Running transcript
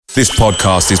This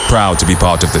podcast is proud to be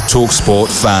part of the TalkSport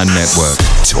Fan Network.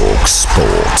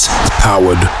 TalkSport.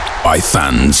 Powered by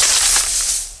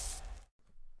fans.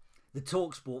 The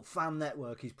TalkSport Fan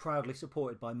Network is proudly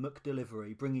supported by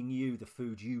McDelivery, bringing you the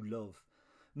food you love.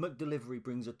 McDelivery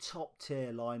brings a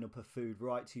top-tier lineup of food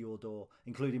right to your door,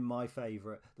 including my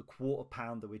favourite, the quarter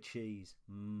pounder with cheese.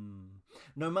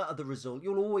 No matter the result,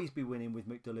 you'll always be winning with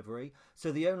McDelivery,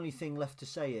 so the only thing left to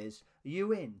say is, are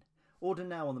you in? Order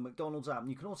now on the McDonald's app, and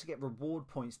you can also get reward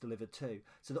points delivered too,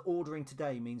 so that ordering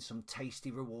today means some tasty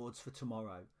rewards for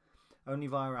tomorrow. Only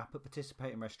via app at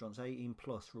participating restaurants. 18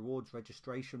 plus. Rewards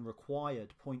registration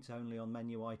required. Points only on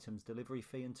menu items. Delivery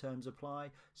fee and terms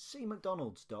apply. See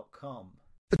mcdonalds.com.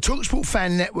 The TalkSport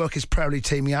Fan Network is proudly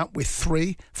teaming up with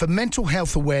 3 for Mental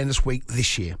Health Awareness Week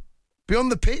this year.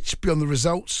 Beyond the pitch, beyond the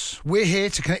results, we're here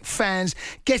to connect fans,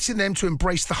 getting them to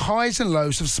embrace the highs and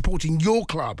lows of supporting your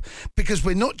club, because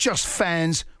we're not just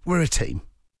fans, we're a team.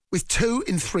 With 2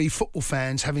 in 3 football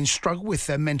fans having struggled with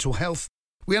their mental health,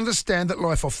 we understand that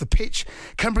life off the pitch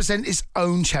can present its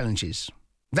own challenges.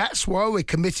 That's why we're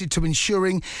committed to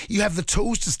ensuring you have the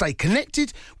tools to stay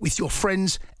connected with your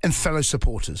friends and fellow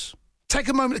supporters. Take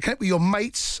a moment to connect with your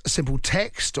mates. A simple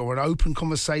text or an open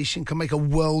conversation can make a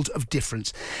world of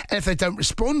difference. And if they don't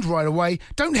respond right away,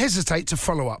 don't hesitate to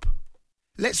follow up.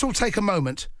 Let's all take a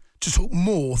moment to talk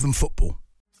more than football.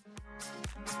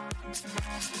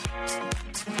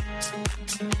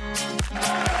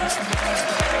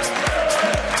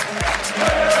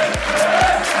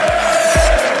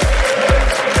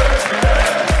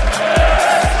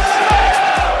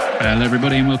 Hello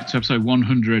everybody and welcome to episode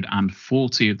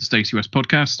 140 of the Stacey West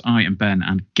podcast. I am Ben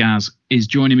and Gaz is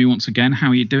joining me once again. How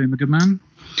are you doing, my good man?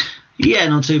 Yeah,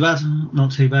 not too bad.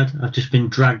 Not too bad. I've just been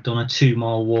dragged on a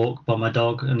 2-mile walk by my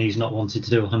dog and he's not wanted to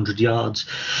do 100 yards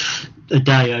a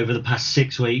day over the past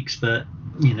 6 weeks. But,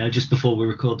 you know, just before we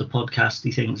record the podcast,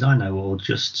 he thinks, I know, we'll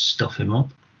just stuff him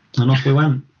up. And off we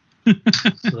went.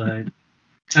 So,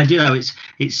 and, you know, it's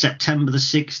September the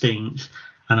 16th.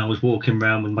 And I was walking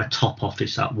around with my top off.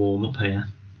 It's that warm up here.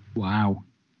 Wow.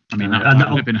 I mean, that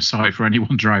would have been a sight for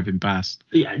anyone driving past.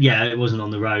 Yeah, it wasn't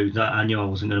on the road. I knew I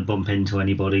wasn't going to bump into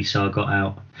anybody, so I got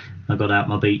out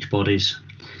my beach bodies,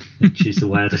 which is the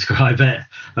way I describe it.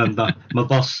 But my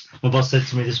boss said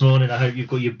to me this morning, I hope you've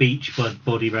got your beach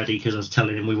body ready, because I was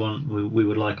telling him we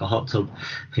would like a hot tub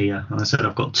here. And I said,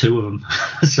 I've got 2 of them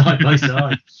side by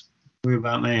side. Worry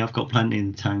about me, I've got plenty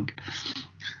in the tank.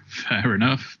 Fair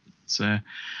enough.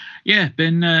 Yeah,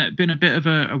 been a bit of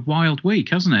a wild week,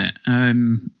 hasn't it?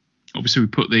 Obviously, we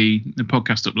put the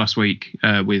podcast up last week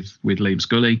with Liam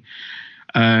Scully,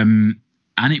 and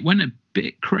it went a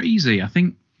bit crazy. I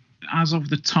think as of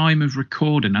the time of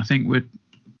recording, I think we're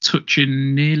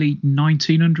touching nearly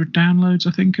 1,900 downloads.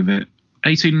 I think of it,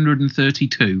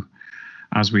 1,832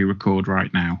 as we record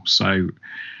right now. So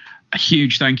a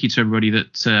huge thank you to everybody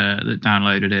that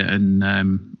downloaded it,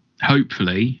 and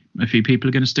hopefully a few people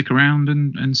are going to stick around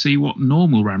and see what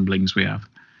normal ramblings we have.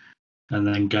 And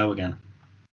then go again.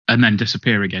 And then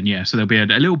disappear again, yeah. So there'll be a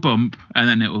little bump and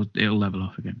then it'll level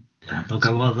off again. They'll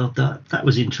go, well, that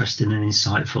was interesting and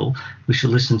insightful. We should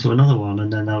listen to another one.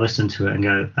 And then they'll listen to it and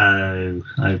go, oh,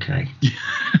 okay.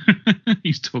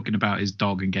 He's talking about his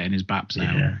dog and getting his baps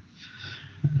out. Yeah.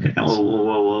 Okay.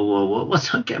 Whoa.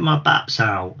 What's I getting my baps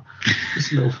out?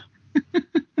 This little...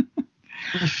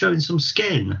 I'm showing some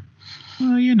skin.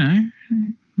 Well, you know,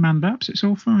 man baps, it's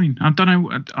all fine. I don't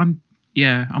know. I'm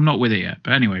not with it yet.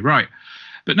 But anyway, right.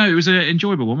 But no, it was an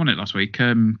enjoyable one, wasn't it, last week?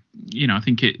 You know, I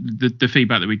think the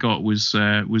feedback that we got was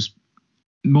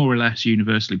more or less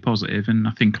universally positive, and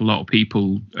I think a lot of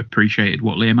people appreciated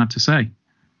what Liam had to say.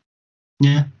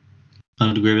 Yeah,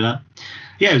 I'd agree with that.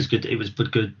 Yeah, it was good. It was a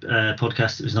good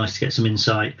podcast. It was nice to get some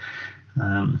insight.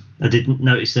 I didn't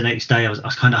notice the next day. I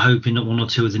was kind of hoping that 1 or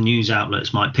 2 of the news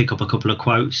outlets might pick up a couple of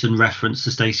quotes and reference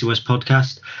the Stacey West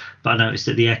podcast, but I noticed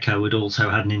that the Echo had also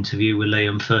had an interview with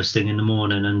Liam first thing in the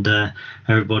morning, and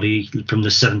everybody from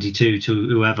the 72 to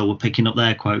whoever were picking up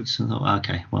their quotes. I thought,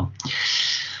 okay, well,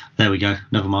 there we go.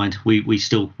 Never mind. We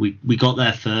got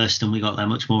there first, and we got there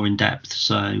much more in depth.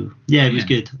 So yeah, it was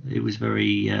good. It was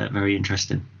very very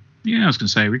interesting. Yeah, I was going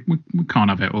to say we can't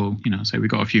have it all. You know, so we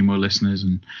got a few more listeners,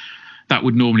 and that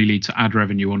would normally lead to ad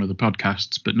revenue on other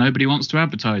podcasts, but nobody wants to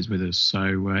advertise with us,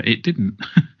 so it didn't.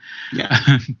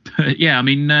 Yeah, but yeah, I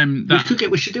mean,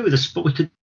 we should do with a spot. We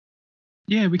could.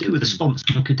 Yeah, we could do with a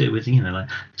sponsor. We could do with like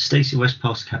Stacey West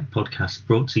podcast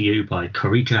brought to you by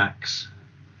Curry Jacks.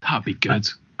 That'd be good.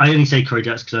 I only say Curry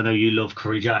Jacks because I know you love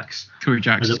Curry Jacks. Curry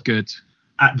Jacks is good.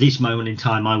 At this moment in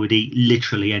time, I would eat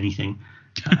literally anything,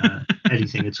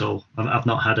 anything at all. I've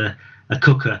not had a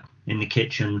cooker in the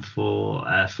kitchen for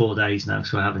 4 days now,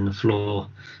 so we're having the floor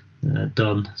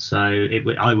done. So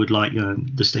I would like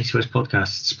the Stacey West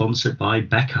podcast sponsored by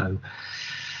Beko.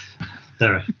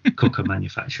 They're a cooker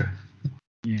manufacturer.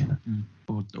 Yeah,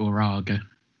 or Arga.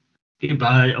 There's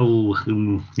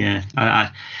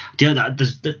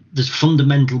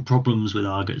fundamental problems with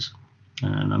Argas.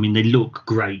 I mean, they look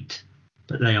great,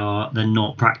 but they're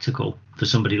not practical for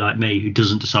somebody like me who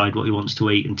doesn't decide what he wants to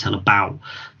eat until about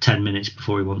 10 minutes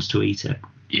before he wants to eat it.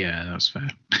 Yeah, that's fair.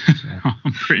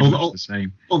 I'm pretty much the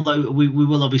same. Although we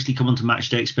will obviously come on to match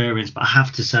day experience, but I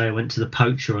have to say I went to the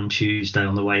Poacher on Tuesday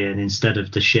on the way in instead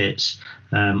of the Shits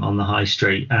on the high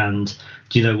street. And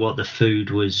do you know what? The food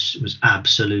was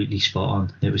absolutely spot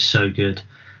on. It was so good.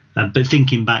 But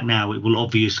thinking back now, it will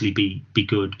obviously be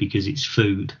good because it's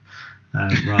food.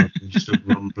 Rather than just a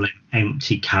rumbling,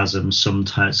 empty chasm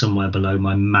somewhere below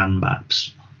my man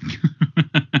baps.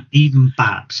 Even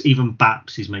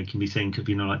Baps is making me think of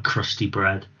like crusty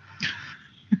bread.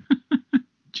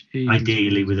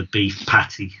 Ideally with a beef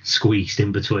patty squeezed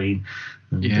in between.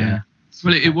 And,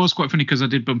 well, it was quite funny because I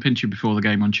did bump into you before the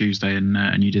game on Tuesday,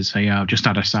 and you did say, "I've just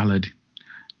had a salad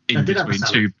in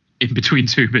between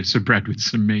two bits of bread with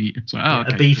some meat." It's like,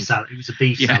 okay, a beef salad. It was a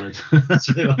beef salad. That's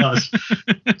what it was.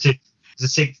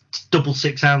 It's a double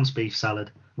 6 ounce beef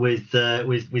salad with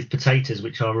potatoes,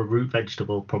 which are a root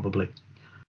vegetable, probably.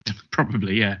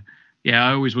 Probably, yeah. Yeah,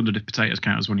 I always wondered if potatoes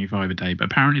count as 1 of your 5 a day, but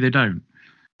apparently they don't.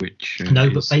 But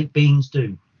baked beans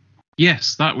do.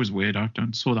 Yes, that was weird. I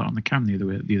saw that on the cam the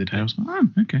other day. I was like, oh,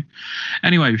 okay.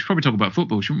 Anyway, we should probably talk about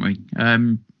football, shouldn't we?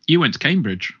 You went to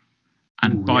Cambridge,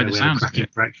 and by the sounds of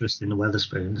it, breakfast in the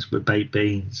Wetherspoons with baked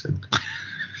beans and.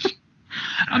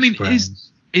 I mean,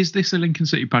 is this a Lincoln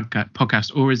City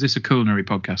podcast, or is this a culinary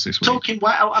podcast this week?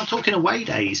 I'm talking away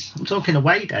days.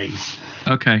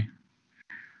 Okay.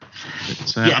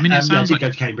 But, I mean, it sounds like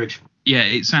go to Cambridge. Yeah,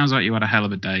 it sounds like you had a hell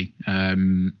of a day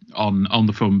on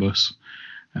the fun bus,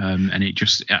 and it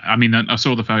just. I mean, I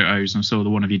saw the photos and I saw the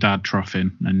one of your dad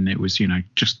troughing, and it was,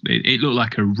 it looked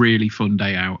like a really fun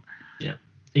day out. Yeah,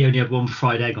 he only had one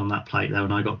fried egg on that plate though,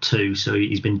 and I got 2, so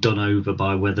he's been done over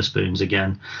by Wetherspoons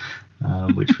again.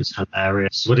 Which was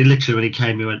hilarious. When he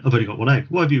came, he went, "I've only got 1 egg.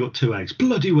 Why have you got 2 eggs?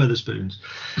 Bloody Wetherspoons!"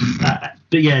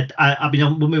 But yeah, I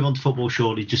mean, we'll move on to football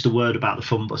shortly. Just a word about the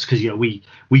fun bus, because we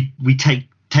take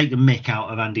the mick out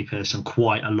of Andy Pearson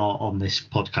quite a lot on this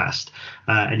podcast,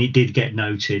 and it did get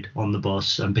noted on the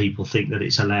bus, and people think that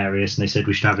it's hilarious, and they said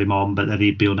we should have him on, but then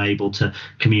he'd be unable to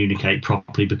communicate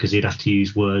properly because he'd have to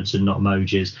use words and not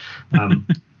emojis.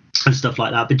 And stuff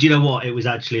like that. But do you know what? It was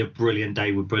actually a brilliant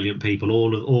day with brilliant people.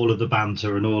 All of the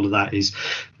banter and all of that is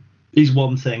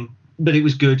one thing, but it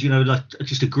was good. Like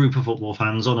just a group of football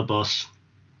fans on a bus.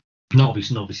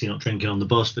 Obviously not drinking on the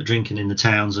bus, but drinking in the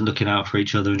towns and looking out for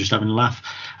each other and just having a laugh.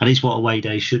 And it's what away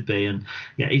days should be. And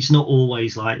yeah, it's not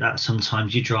always like that.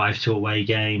 Sometimes you drive to away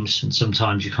games, and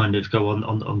sometimes you kind of go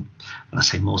on I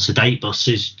say more sedate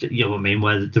buses. You know what I mean,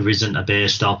 where there isn't a beer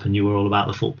stop and you were all about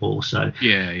the football. So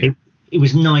yeah. It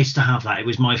was nice to have that. It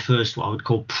was my first, what I would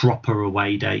call, proper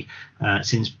away day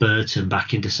since Burton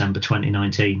back in December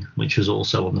 2019, which was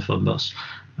also on the fun bus.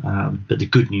 But the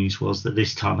good news was that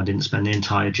this time I didn't spend the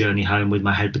entire journey home with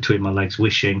my head between my legs,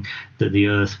 wishing that the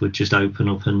earth would just open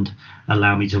up and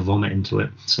allow me to vomit into it.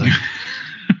 So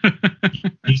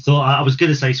you thought I was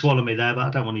going to say swallow me there, but I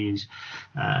don't want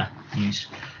to use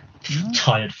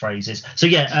tired phrases. So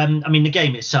yeah, I mean, the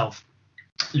game itself.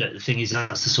 Look, the thing is,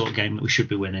 that's the sort of game that we should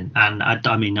be winning, and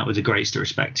I mean that with the greatest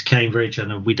respect to Cambridge.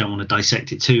 And we don't want to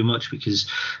dissect it too much because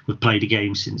we've played a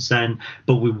game since then,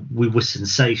 but we were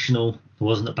sensational. There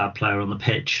wasn't a bad player on the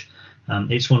pitch.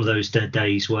 It's one of those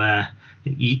days where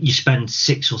you spend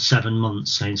 6 or 7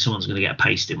 months saying someone's going to get a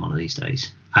pasting one of these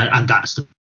days, and that's the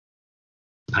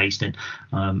pasting.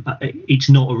 It's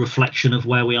not a reflection of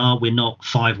where we are. We're not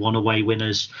 5-1 away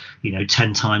winners,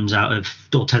 10 times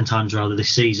this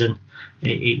season.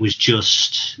 It was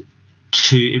just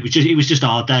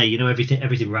our day.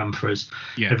 Everything ran for us.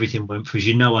 Yeah. Everything went for us.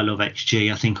 I love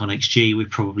XG. I think on XG we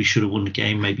probably should have won the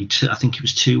game. Maybe I think it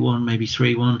was 2-1, maybe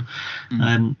 3-1.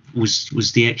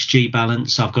 Was the XG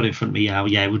balance? I've got it in front of me. Yeah,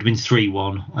 it would have been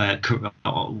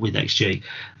 3-1 with XG.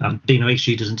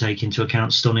 XG doesnn't take into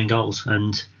account stunning goals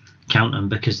and count them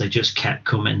because they just kept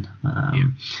coming.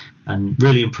 And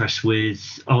really impressed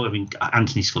with.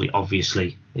 Anthony Scully,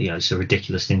 obviously. It's a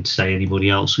ridiculous thing to say. Anybody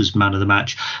else was man of the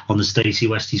match on the Stacey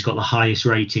West. He's got the highest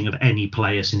rating of any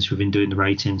player since we've been doing the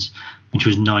ratings, which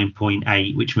was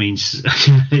 9.8, which means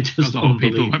it just a lot of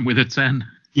people went with a 10.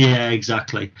 Yeah,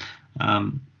 exactly.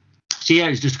 So yeah, it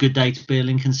was just a good day to be a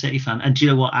Lincoln City fan. And do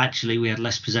you know what? Actually, we had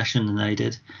less possession than they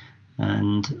did,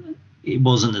 and it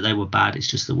wasn't that they were bad. It's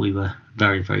just that we were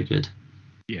very, very good.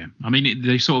 Yeah, I mean,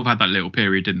 they sort of had that little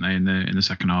period, didn't they, in the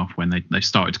second half when they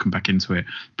started to come back into it,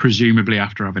 presumably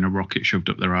after having a rocket shoved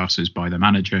up their arses by the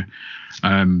manager.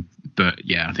 But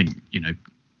yeah, I think,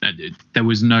 there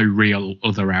was no real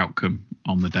other outcome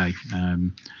on the day.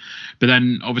 But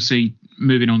then, obviously,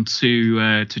 moving on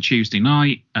to Tuesday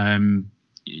night,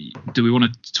 do we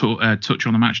want to touch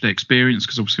on the matchday experience?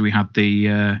 Because obviously we had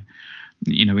the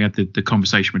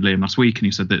conversation with Liam last week, and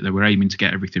he said that they were aiming to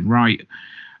get everything right.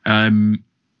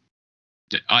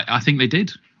 I think they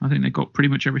did. I think they got pretty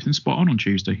much everything spot on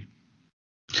Tuesday.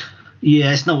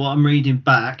 Yeah, it's not what I'm reading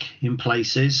back in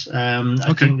places.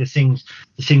 I think the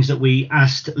things that we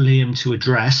asked Liam to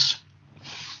address,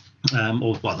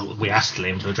 we asked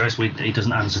Liam to address, he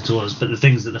doesn't answer to us, but the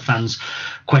things that the fans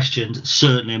questioned,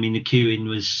 certainly, I mean, the queuing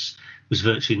was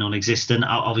virtually non-existent.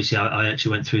 Obviously, I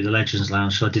actually went through the Legends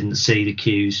Lounge, so I didn't see the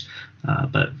queues,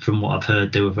 but from what I've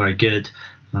heard, they were very good.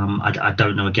 I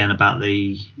don't know again about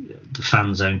the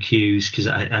fan zone queues because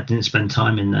I didn't spend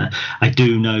time in there. I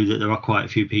do know that there are quite a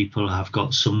few people who have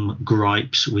got some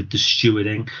gripes with the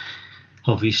stewarding.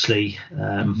 Obviously,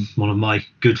 one of my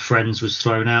good friends was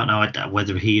thrown out. Now,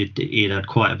 whether he had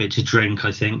quite a bit to drink,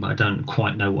 I think, but I don't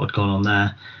quite know what had gone on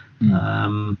there.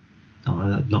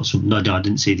 I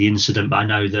didn't see the incident, but I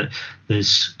know that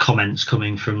there's comments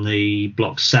coming from the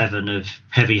Block 7 of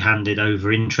heavy-handed,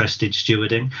 over-interested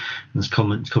stewarding. And there's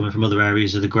comments coming from other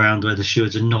areas of the ground where the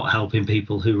stewards are not helping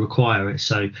people who require it.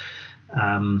 So,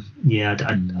 I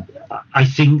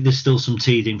think there's still some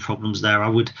teething problems there. I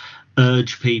would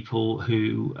urge people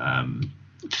who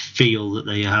feel that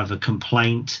they have a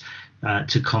complaint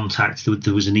to contact.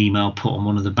 There was an email put on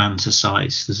one of the banter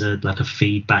sites. There's a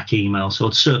feedback email, so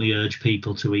I'd certainly urge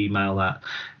people to email that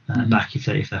back if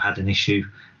they had an issue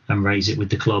and raise it with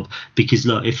the club. Because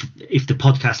look, if the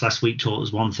podcast last week taught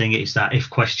us one thing, it's that if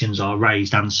questions are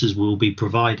raised, answers will be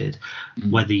provided,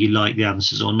 whether you like the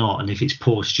answers or not. And if it's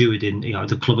poor stewarding,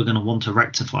 the club are going to want to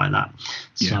rectify that.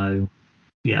 Yeah. So.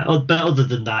 Yeah, but other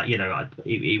than that,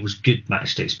 it was good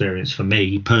match experience for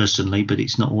me personally, but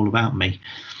it's not all about me.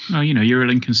 Well, you're a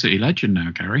Lincoln City legend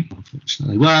now, Gary.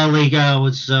 Unfortunately, well, there you go. I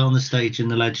was on the stage in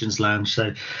the Legends Lounge,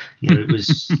 so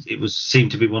it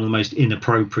seemed to be one of the most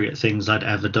inappropriate things I'd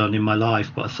ever done in my life,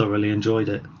 but I thoroughly enjoyed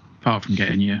it. Apart from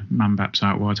getting your man baps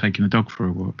out while taking the dog for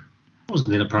a walk. It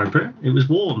wasn't inappropriate. It was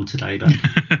warm today, though.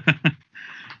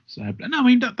 So, no, I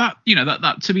mean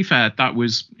that to be fair, that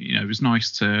was it was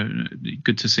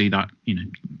good to see that you're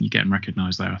getting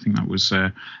recognised there. I think that was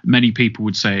many people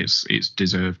would say it's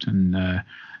deserved, and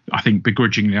I think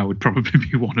begrudgingly I would probably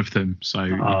be one of them. So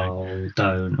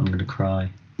don't, I'm going to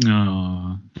cry.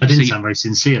 Oh, I didn't sound very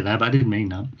sincere there, but I didn't mean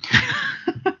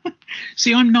that.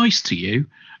 See, I'm nice to you,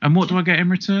 and what do I get in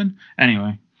return?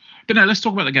 Anyway, but no, let's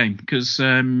talk about the game because.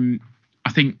 I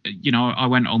think I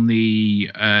went on the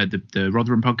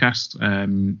Rovrum podcast,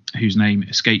 whose name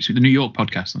escapes me. The New York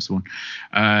podcast, that's the one.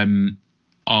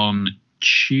 On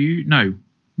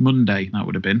Monday that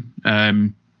would have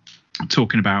been,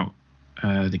 talking about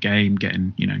the game,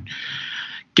 getting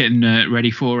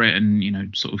ready for it,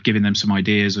 and sort of giving them some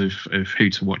ideas of who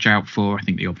to watch out for. I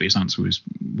think the obvious answer was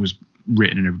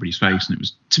written in everybody's face, and it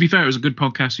was, to be fair, it was a good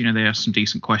podcast. They asked some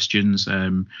decent questions,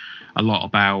 a lot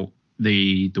about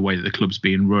the way that the club's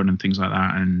being run and things like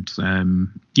that, and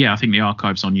I think the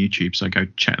archive's on YouTube, so go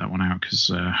check that one out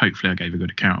because hopefully I gave a good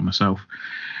account of myself.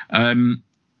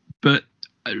 But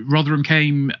Rotherham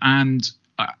came, and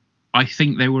I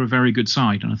think they were a very good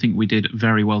side, and I think we did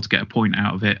very well to get a point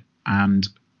out of it. And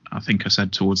I think I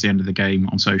said towards the end of the game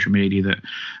on social media that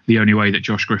the only way that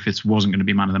Josh Griffiths wasn't going to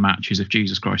be man of the match is if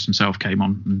Jesus Christ himself came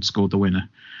on and scored the winner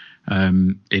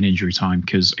in injury time,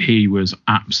 because he was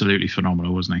absolutely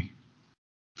phenomenal, wasn't he?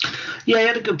 Yeah, he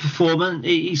had a good performance.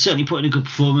 He certainly put in a good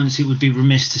performance. It would be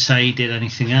remiss to say he did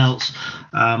anything else.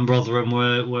 Rotherham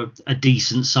were a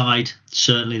decent side.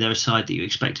 Certainly they're a side that you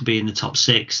expect to be in the top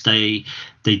six. They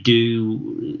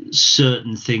do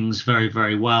certain things very,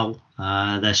 very well.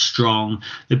 They're strong.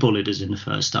 They bullied us in the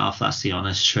first half. That's the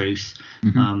honest truth.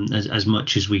 As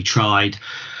much as we tried,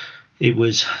 it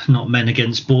was not men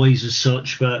against boys as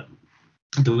such, but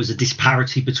there was a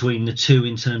disparity between the two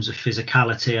in terms of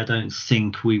physicality. I don't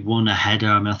think we won a header.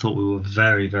 I mean, I thought we were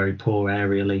very, very poor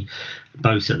aerially,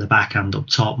 both at the back and up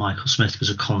top. Michael Smith was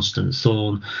a constant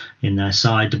thorn in their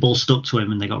side. The ball stuck to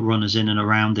him and they got runners in and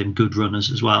around him, good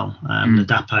runners as well.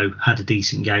 Ladapo had a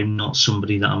decent game, not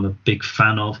somebody that I'm a big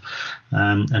fan of.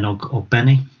 and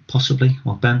Benny, possibly,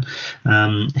 or Ben.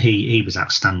 He was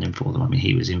outstanding for them. I mean,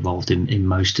 he was involved in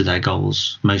most of their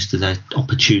goals, most of their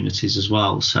opportunities as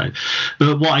well. So,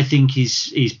 but what I think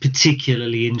is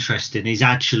particularly interesting is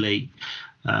actually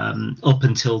up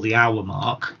until the hour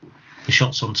mark, the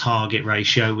shots on target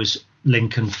ratio was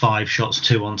Lincoln 5 shots,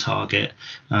 2 on target,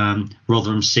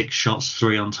 Rotherham 6 shots,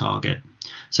 3 on target.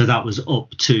 So that was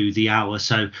up to the hour.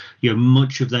 So,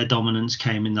 much of their dominance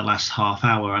came in the last half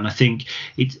hour. And I think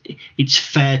it's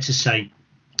fair to say,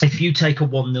 if you take a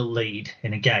 1-0 lead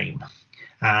in a game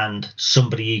and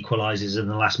somebody equalises in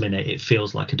the last minute, it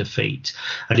feels like a defeat.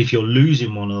 And if you're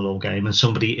losing 1-0 all game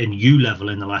and you level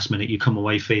in the last minute, you come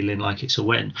away feeling like it's a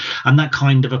win. And that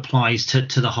kind of applies to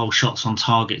the whole shots on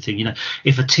target thing.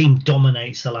 If a team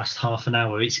dominates the last half an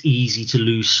hour, it's easy to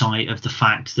lose sight of the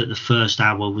fact that the first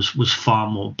hour was far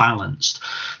more balanced.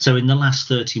 So in the last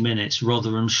 30 minutes,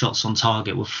 Rotherham's shots on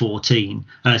target were 14.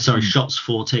 Shots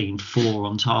 14, 4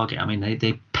 on target. I mean,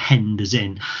 they penned us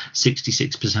in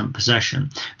 66% possession.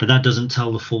 But that doesn't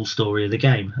tell the full story of the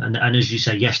game. And as you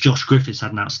say, yes, Josh Griffiths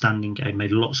had an outstanding game,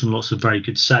 made lots and lots of very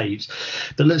good saves.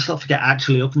 But let's not forget,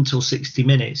 actually, up until 60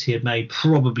 minutes, he had made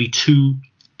probably two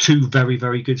very,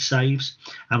 very good saves,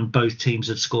 and both teams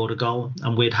had scored a goal,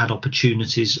 and we'd had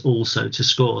opportunities also to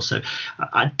score. So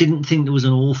I didn't think there was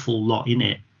an awful lot in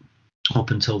it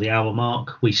up until the hour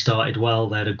mark. We started well.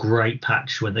 They had a great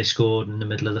patch when they scored in the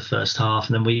middle of the first half,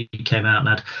 and then we came out and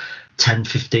had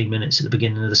 10-15 minutes at the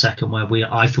beginning of the second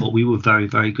where I thought we were very,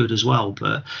 very good as well.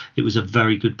 But it was a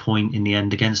very good point in the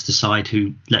end against the side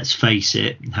who, let's face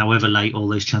it, however late all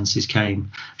those chances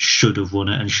came, should have won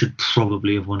it, and should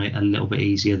probably have won it a little bit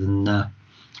easier than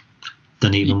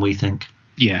even we think.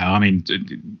 Yeah, I mean,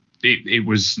 it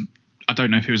was, I don't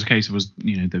know if it was a case of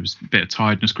there was a bit of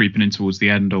tiredness creeping in towards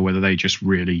the end, or whether they just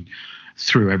really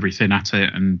threw everything at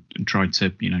it and tried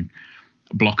to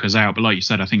block us out. But like you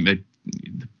said, I think the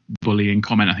bullying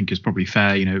comment, I think, is probably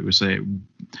fair. It was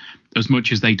as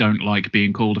much as they don't like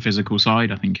being called a physical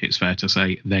side, I think it's fair to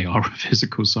say they are a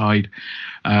physical side.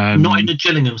 Not in the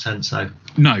Gillingham sense, though.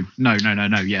 No.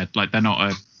 Yeah, like they're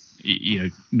not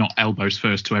not elbows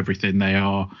first to everything.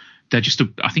 They're just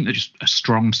I think they're just a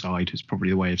strong side is probably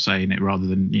the way of saying it, rather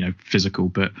than physical.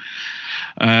 But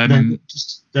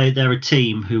they're a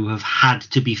team who have had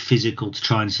to be physical to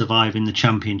try and survive in the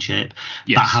Championship.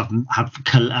 Yes.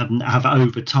 That have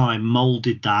over time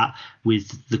moulded that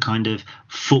with the kind of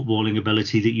footballing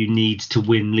ability that you need to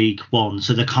win League One.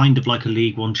 So they're kind of like a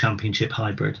League One Championship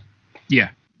hybrid. Yeah,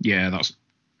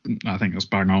 I think that's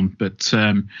bang on. But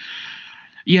I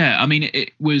mean,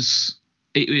 it was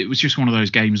just one of those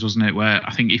games, wasn't it, where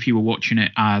I think if you were watching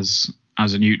it as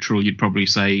a neutral, you'd probably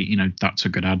say, that's a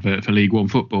good advert for League One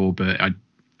football. But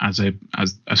as a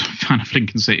fan of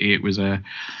Lincoln City, it was a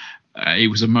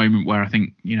moment where I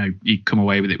think you'd come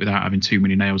away with it without having too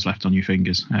many nails left on your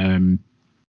fingers.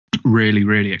 Really,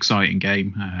 really exciting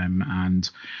game, and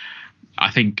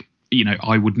I think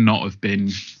I would not have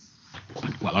been.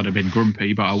 Well, I'd have been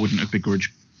grumpy, but I wouldn't have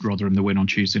begrudged Rotherham the win on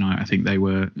Tuesday night. I think they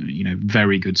were,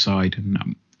 very good side, and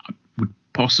I would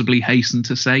possibly hasten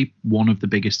to say one of the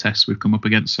biggest tests we've come up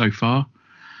against so far.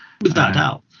 Without a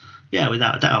doubt. Yeah,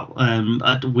 without a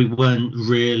doubt. We weren't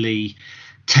really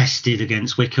tested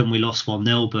against Wycombe. We lost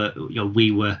 1-0, but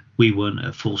we weren't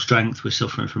at full strength. We're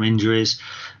suffering from injuries.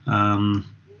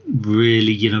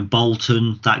 Really,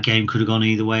 Bolton, that game could have gone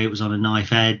either way. It was on a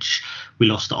knife edge. We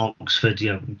lost to Oxford. We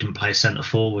didn't play a centre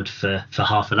forward for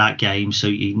half of that game, so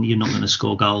you're not going to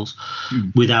score goals,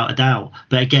 without a doubt.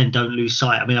 But again, don't lose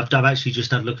sight. I mean, I've actually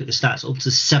just had a look at the stats. Up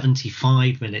to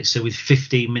 75 minutes, so with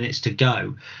 15 minutes to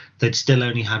go, they'd still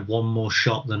only had one more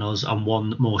shot than us and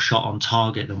one more shot on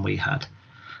target than we had.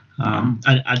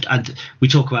 And we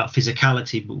talk about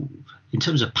physicality, but in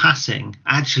terms of passing,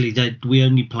 actually, we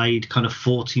only played kind of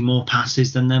 40 more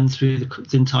passes than them through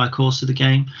the entire course of the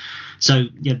game. So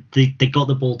they got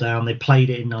the ball down, they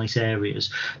played it in nice areas,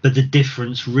 but the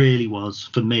difference really was,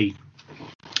 for me,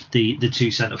 the two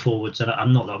centre forwards.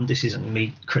 And this isn't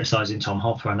me criticising Tom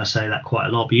Hopper, and I say that quite a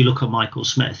lot, but you look at Michael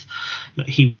Smith,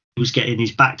 he was getting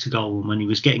his back to goal, and when he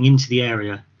was getting into the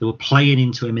area, they were playing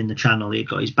into him in the channel. He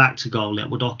got his back to goal. It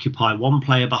would occupy one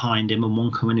player behind him and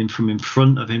one coming in from in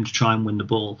front of him to try and win the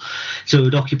ball. So it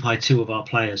would occupy two of our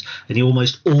players, and he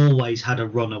almost always had a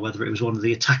runner, whether it was one of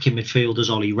the attacking midfielders.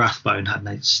 Ollie Rathbone had an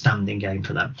outstanding game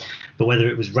for them, but whether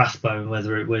it was Rathbone,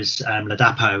 whether it was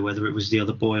Ladapo, whether it was the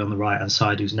other boy on the right hand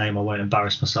side whose name I won't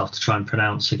embarrass myself to try and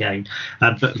pronounce again,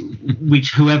 but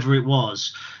whoever it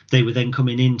was, they were then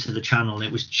coming into the channel, and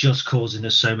it was just causing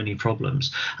us so many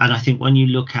problems. And I think when you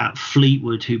look look at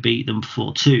Fleetwood, who beat them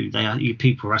 4-2,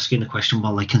 people are asking the question,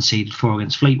 well, they conceded 4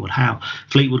 against Fleetwood. How?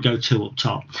 Fleetwood go 2 up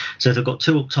top. So if they've got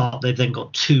 2 up top, they've then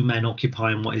got 2 men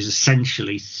occupying what is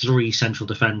essentially 3 central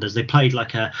defenders. They played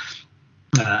like a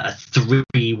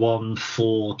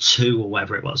 3-1-4-2 or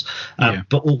whatever it was,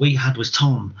 but all we had was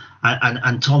Tom,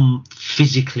 and Tom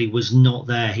physically was not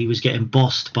there. He was getting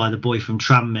bossed by the boy from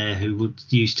Tranmere who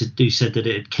said that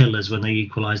it'd kill us when they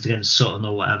equalised against Sutton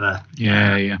or whatever.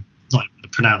 Yeah. Not even to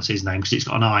pronounce his name because it's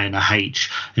got an I and a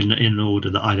H in an order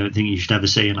that I don't think you should ever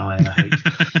see an I and a H.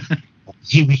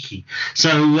 Hiwiki.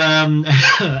 So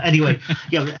anyway,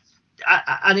 yeah.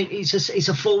 And it's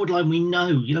a forward line we know.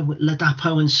 You know,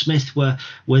 Ladapo and Smith were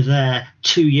there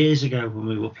 2 years ago when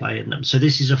we were playing them. So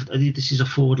this is a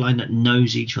forward line that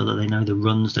knows each other. They know the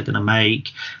runs they're going to make,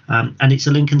 and it's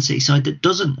a Lincoln City side that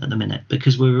doesn't at the minute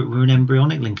because we're an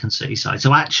embryonic Lincoln City side.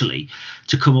 So actually,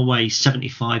 to come away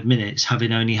 75 minutes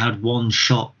having only had 1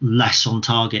 shot less on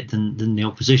target than the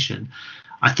opposition,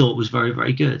 I thought was very,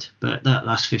 very good. But that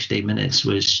last 15 minutes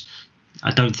was,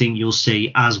 I don't think you'll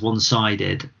see as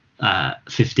one-sided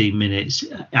 15 minutes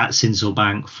at Sinsel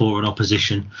Bank for an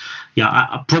opposition.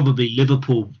 I probably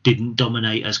Liverpool didn't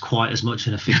dominate us quite as much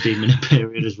in a 15-minute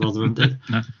period as Rotherham did.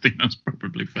 I think that's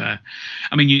probably fair.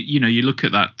 I mean, you look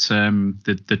at that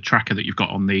the tracker that you've got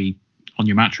on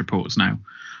your match reports now,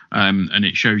 and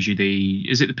it shows you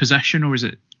is it the possession or is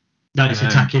it? No, it's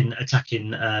attacking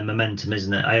momentum,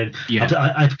 isn't it?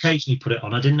 I've occasionally put it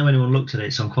on. I didn't know anyone looked at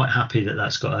it, so I'm quite happy that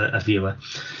that's got a viewer.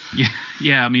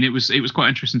 Yeah. I mean, it was quite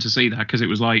interesting to see that because it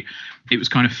was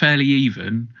kind of fairly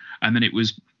even, and then it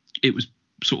was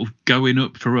sort of going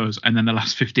up for us, and then the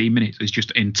last 15 minutes is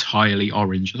just entirely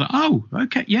orange. I was like, oh,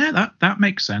 okay, yeah, that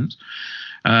makes sense.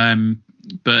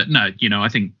 But no, I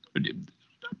think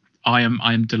I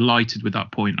am delighted with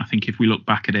that point. I think if we look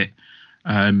back at it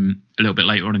a little bit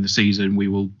later on in the season, we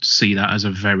will see that as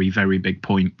a very, very big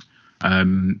point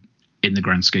in the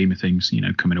grand scheme of things,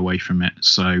 coming away from it.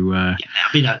 So I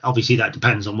mean, obviously that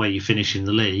depends on where you finish in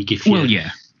the league. If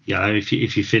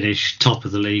you finish top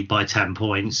of the league by 10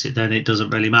 points, then it doesn't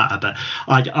really matter. But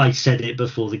I said it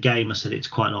before the game. I said it to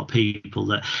quite a lot of people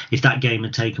that if that game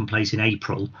had taken place in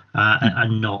April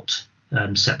and not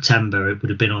September, it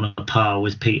would have been on a par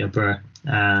with Peterborough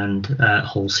and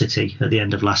Hull City at the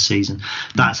end of last season.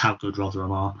 That's how good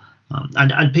Rotherham are.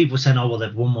 And people saying, oh, well,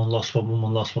 they've won one, lost one,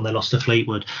 they lost to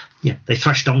Fleetwood. Yeah, they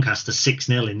thrashed Doncaster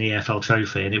 6-0 in the EFL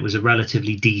Trophy, and it was a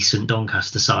relatively decent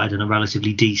Doncaster side and a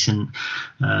relatively decent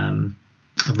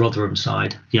Rotherham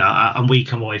side. Yeah, and we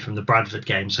come away from the Bradford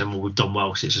game saying, well, we've done well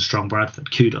because it's a strong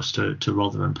Bradford. Kudos to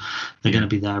Rotherham. They're going to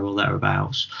be there or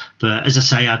thereabouts. But as I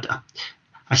say, I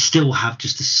still have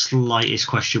just the slightest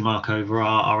question mark over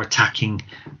our attacking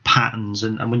patterns.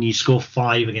 And when you score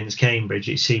 5 against Cambridge,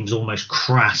 it seems almost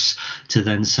crass to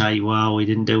then say, well, we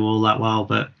didn't do all that well.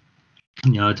 But,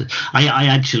 I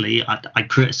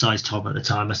criticised Tom at the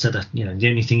time. I said, the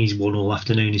only thing he's won all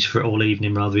afternoon all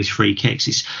evening, his free kicks.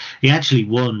 He actually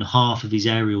won half of his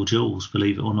aerial duels,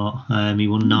 believe it or not. He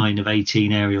won 9 of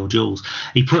 18 aerial duels.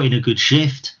 He put in a good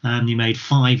shift. He made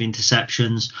 5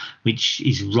 interceptions, which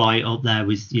is right up there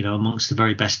with, amongst the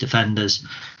very best defenders.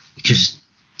 Just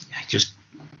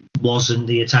wasn't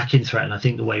the attacking threat, and I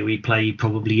think the way we play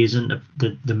probably isn't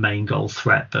the main goal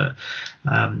threat. But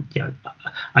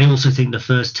I also think the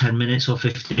first 10 minutes or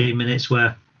 15 minutes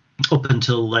where up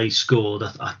until they scored,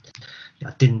 I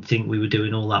didn't think we were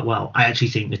doing all that well. I actually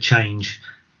think the change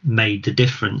made the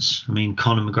difference. I mean,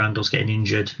 Conor McGrandle's getting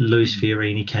injured. Luis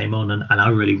Fiorini came on, and I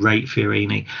really rate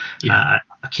Fiorini. Yeah.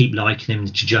 I keep liking him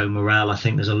to Joe Morel. I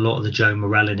think there's a lot of the Joe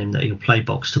Morel in him that he'll play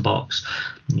box to box.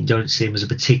 You don't see him as a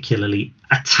particularly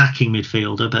attacking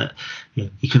midfielder, but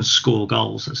he can score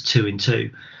goals. That's 2 in 2.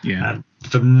 Yeah.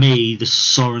 For me, the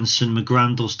Sorensen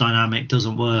McGrandles dynamic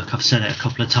doesn't work. I've said it a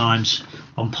couple of times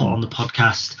on the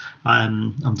podcast.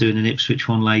 I'm doing an Ipswich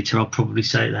one later. I'll probably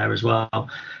say it there as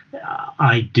well.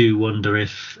 I do wonder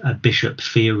if Bishop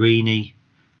Fiorini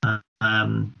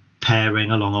pairing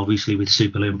along, obviously, with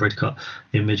Superlou and Bridcut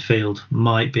in midfield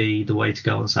might be the way to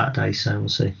go on Saturday. So we'll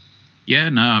see. Yeah,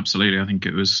 no, absolutely. I think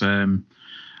it was.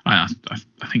 I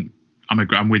think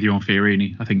I'm with you on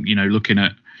Fiorini. I think looking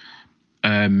at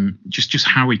just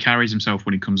how he carries himself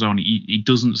when he comes on, he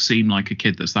doesn't seem like a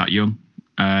kid that's that young,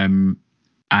 and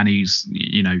he's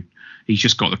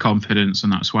just got the confidence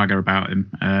and that swagger about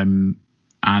him.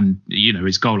 And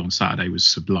his goal on Saturday was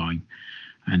sublime,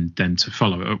 and then to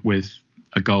follow it up with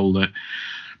a goal that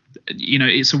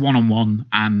it's a one-on-one,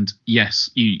 and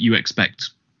yes, you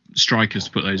expect strikers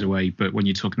to put those away, but when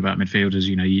you're talking about midfielders,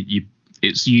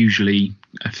 it's usually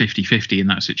a 50-50 in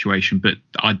that situation. But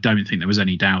I don't think there was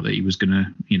any doubt that he was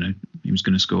gonna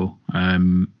score.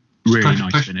 Really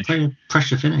nice finish.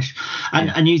 Pressure finish.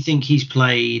 And you think he's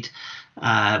played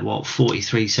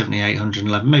 43, 78,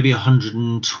 111, maybe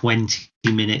 120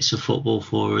 minutes of football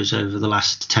for us over the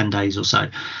last 10 days or so.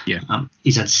 Yeah.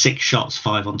 He's had 6 shots,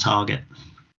 5 on target.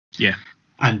 Yeah.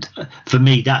 And for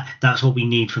me, that's what we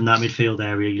need from that midfield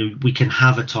area. We can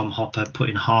have a Tom Hopper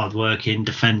putting hard work in,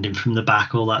 defending from the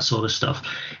back, all that sort of stuff,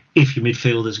 if your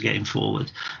midfielders are getting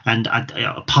forward. And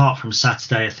apart from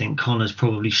Saturday, I think Conor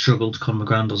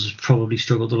McGrandles has probably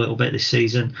struggled a little bit this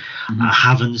season. Mm-hmm. I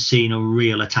haven't seen a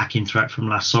real attacking threat from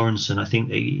Lasse Sorensen. I think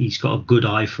that he's got a good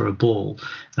eye for a ball,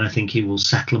 and I think he will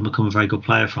settle and become a very good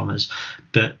player from us.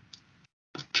 But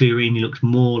Fiorini looks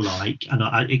more like,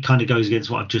 and it kind of goes against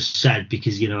what I've just said,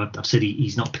 because I've said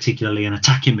he's not particularly an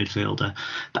attacking midfielder,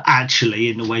 but actually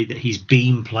in the way that he's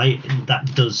been playing,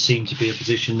 that does seem to be a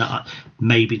position that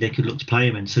maybe they could look to play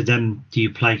him in. So then do you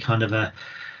play kind of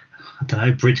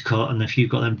Bridcut, and if you've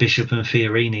got them Bishop and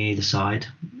Fiorini either side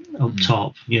up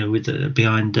top, with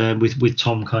behind with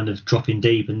Tom kind of dropping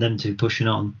deep and them two pushing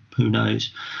on, who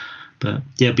knows? But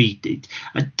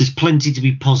there's plenty to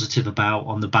be positive about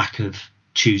on the back of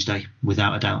Tuesday,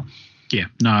 without a doubt. Yeah,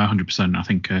 no, 100%. I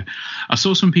think I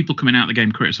saw some people coming out of the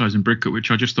game criticising Bridcut,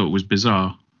 which I just thought was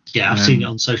bizarre. Yeah, I've seen it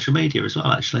on social media as well,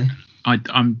 actually. I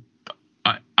don't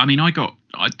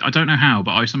know how,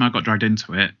 but I somehow got dragged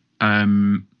into it.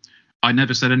 I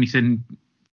never said anything,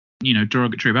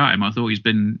 derogatory about him. I thought he's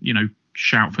been,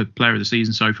 shout for player of the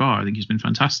season so far. I think he's been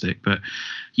fantastic. But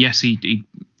yes, he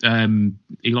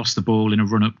lost the ball in a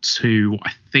run up to what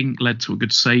I think led to a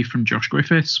good save from Josh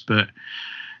Griffiths. But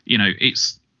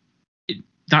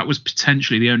that was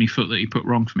potentially the only foot that he put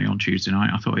wrong for me on Tuesday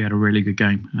night. I thought he had a really good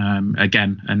game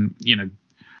again, and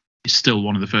he's still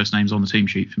one of the first names on the team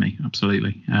sheet for me.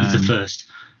 Absolutely, he's the first.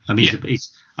 I mean,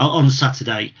 he's on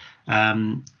Saturday.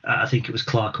 I think it was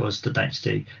Clark or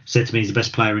Stadetsky said to me he's the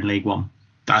best player in League One.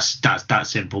 That's that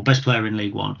simple. Best player in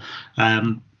League One.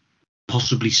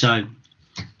 Possibly so.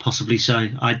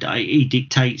 He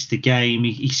dictates the game.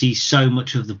 He sees so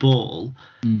much of the ball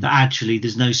that actually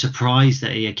there's no surprise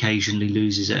that he occasionally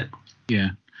loses it.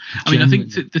 Yeah. I mean, I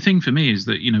think the thing for me is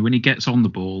that, when he gets on the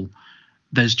ball,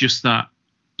 there's just that,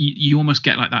 you almost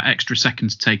get like that extra second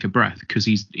to take a breath, because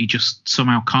he just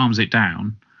somehow calms it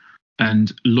down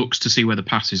and looks to see where the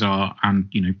passes are and,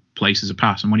 places a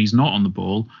pass. And when he's not on the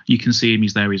ball, you can see him.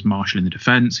 He's there. He's marshalling the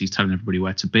defence. He's telling everybody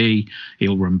where to be.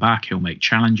 He'll run back. He'll make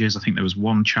challenges. I think there was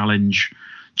one challenge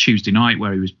Tuesday night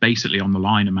where he was basically on the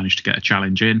line and managed to get a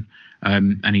challenge in.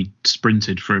 And he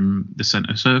sprinted from the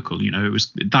centre circle. It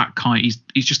was that kind.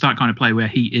 He's just that kind of player where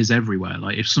he is everywhere.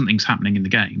 Like, if something's happening in the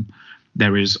game,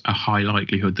 there is a high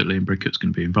likelihood that Liam Brickut's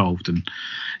going to be involved. And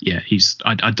yeah,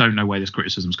 I don't know where this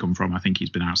criticism's come from. I think he's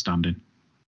been outstanding.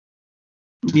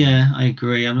 Yeah, I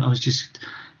agree. I was just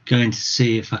going to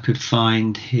see if I could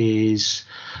find his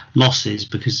losses,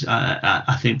 because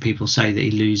I think people say that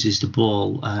he loses the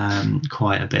ball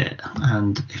quite a bit.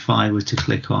 And if I were to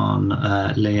click on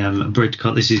Liam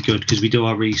Bridcut, this is good because we do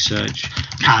our research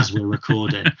as we're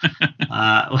recording,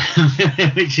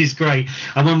 which is great.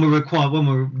 And when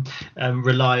we're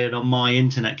relying on my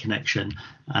internet connection,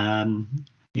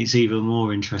 it's even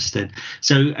more interesting.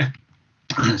 So,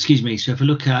 excuse me. So if we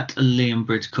look at Liam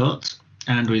Bridcut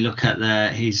and we look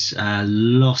at his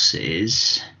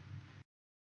losses,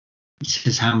 it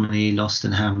says how many he lost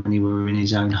and how many were in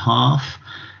his own half.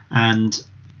 And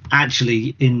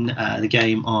actually, in the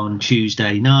game on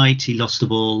Tuesday night, he lost the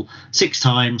ball 6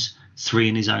 times, 3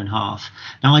 in his own half.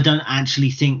 Now, I don't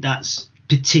actually think that's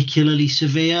particularly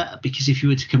severe, because if you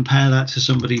were to compare that to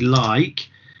somebody like,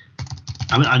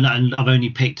 and I've only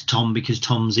picked Tom because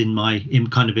Tom's in my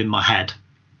head.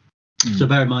 So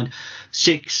bear in mind,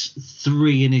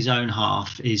 6-3 in his own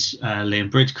half is Liam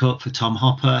Bridcut for Tom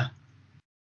Hopper.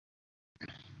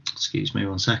 Excuse me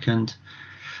 1 second.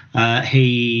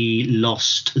 He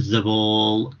lost the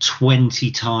ball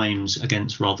 20 times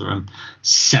against Rotherham,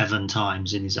 7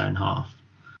 times in his own half.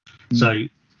 So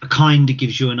it kind of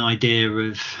gives you an idea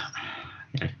of,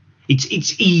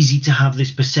 it's easy to have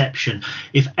this perception.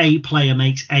 If a player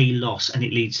makes a loss and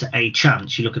it leads to a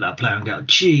chance, you look at that player and go,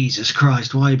 Jesus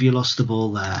Christ, why have you lost the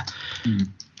ball there?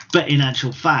 But in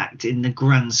actual fact, in the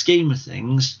grand scheme of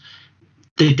things,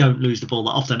 they don't lose the ball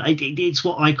that often. It's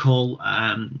what I call,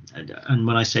 and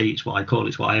when I say it's what I call,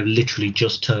 it's what I have literally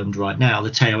just termed right now, the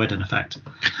Teo Eden effect.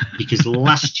 Because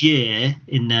last year,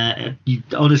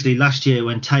 last year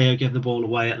when Teo gave the ball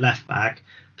away at left back,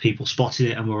 people spotted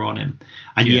it and were on him.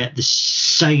 And yet the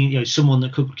same, someone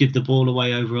that could give the ball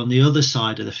away over on the other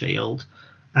side of the field,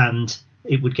 and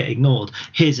it would get ignored.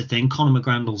 Here's the thing: Conor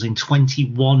McGrandles in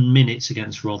 21 minutes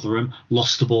against Rotherham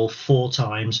lost the ball 4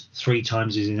 times, 3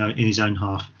 times in his own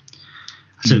half.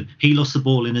 So he lost the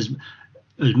ball in as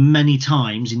many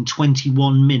times in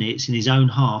 21 minutes in his own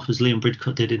half as Liam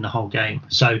Bridcut did in the whole game.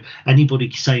 So anybody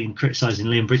criticising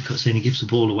Liam Bridcut, saying he gives the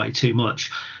ball away too much,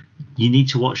 you need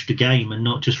to watch the game and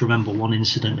not just remember one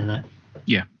incident in it.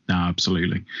 Yeah, no,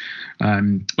 absolutely.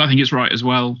 But I think it's right as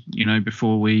well,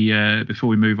 before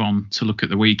we move on to look at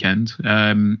the weekend.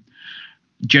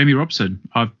 Jamie Robson,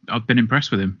 I've been impressed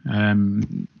with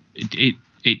him.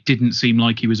 It didn't seem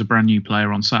like he was a brand new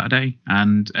player on Saturday,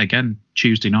 and again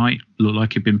Tuesday night looked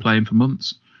like he'd been playing for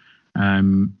months.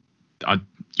 Didn't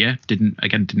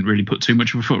really put too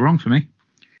much of a foot wrong for me.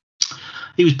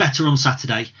 He was better on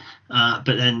Saturday, but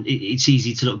then it's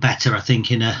easy to look better, I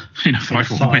think, in a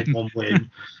 5-1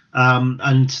 win.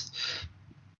 And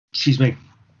excuse me.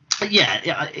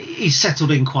 Yeah, he's settled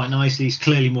in quite nicely. He's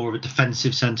clearly more of a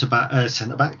defensive centre back,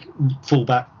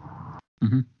 full-back.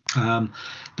 Mm-hmm.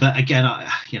 But again,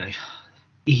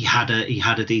 he had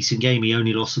a decent game. He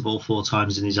only lost the ball 4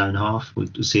 times in his own half,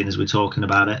 seeing as we're talking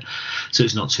about it. So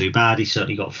it's not too bad. He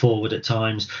certainly got forward at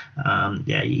times.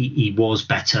 He was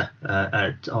better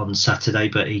on Saturday,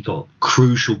 but he got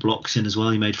crucial blocks in as well.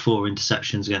 He made 4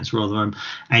 interceptions against Rotherham,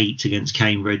 8 against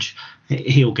Cambridge.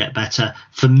 He'll get better.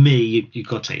 For me, you've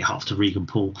got to take your hat off to Regan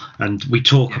Poole. And we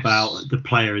talk about the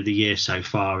player of the year so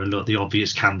far, and look, the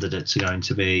obvious candidates are going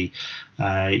to be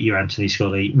your Anthony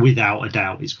Scully. Without a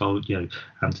doubt, it's got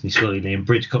Anthony Scully, Liam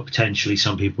Bridcut potentially.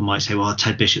 Some people might say, well,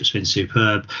 Ted Bishop's been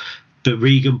superb. But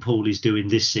Regan Poole is doing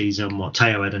this season what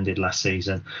Teo Eden did last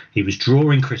season. He was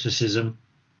drawing criticism.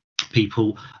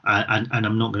 People, and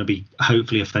I'm not going to be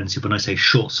hopefully offensive when I say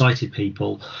short-sighted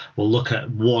people, will look at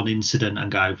one incident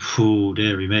and go, "Oh,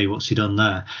 dearie me, what's he done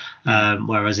there?"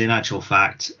 Whereas in actual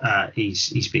fact,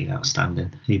 he's been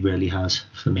outstanding. He really has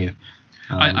for me.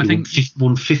 I think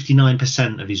won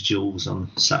 59% of his duels on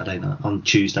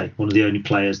Tuesday. One of the only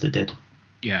players that did.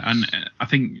 Yeah, and I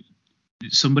think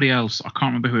somebody else, I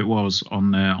can't remember who it was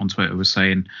on Twitter, was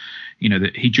saying,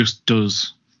 that he just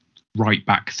does right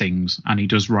back things, and he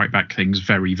does right back things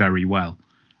very, very well,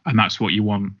 and that's what you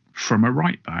want from a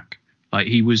right back. Like,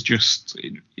 he was just,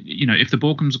 if the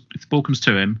ball comes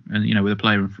to him, and with a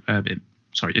player,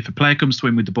 if a player comes to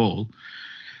him with the ball,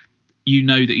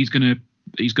 that he's going to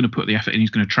put the effort in.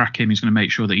 He's going to track him. He's going to make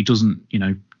sure that he doesn't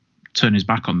turn his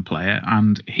back on the player,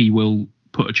 and he will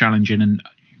put a challenge in, and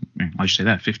I should say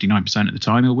that 59% of the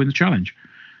time he'll win the challenge.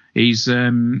 He's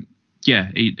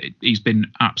he's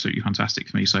been absolutely fantastic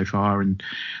for me so far, and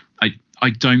I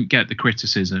don't get the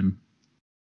criticism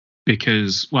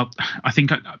because, well, I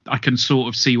think I can sort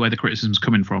of see where the criticism's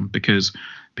coming from, because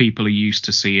people are used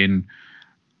to seeing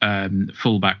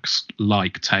fullbacks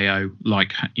like Teo,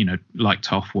 like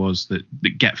Toff was, that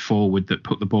get forward, that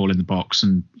put the ball in the box,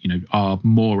 and are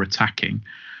more attacking.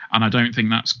 And I don't think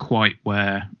that's quite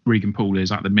where Regan Poole is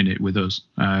at the minute with us.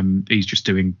 He's just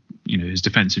doing, his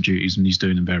defensive duties, and he's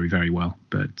doing them very, very well.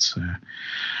 But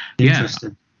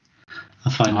interesting.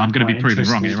 I'm going to be proven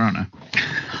wrong here, aren't I?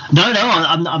 No,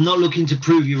 I'm not looking to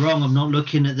prove you wrong. I'm not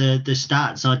looking at the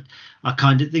stats. I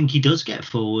kind of think he does get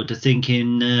forward. I think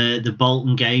in the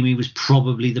Bolton game, he was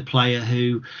probably the player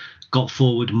who got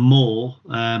forward more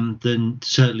than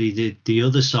certainly the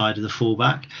other side of the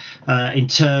fullback. In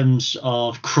terms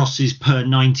of crosses per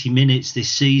 90 minutes this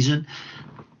season,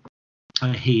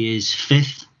 he is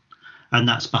 5th, and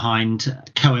that's behind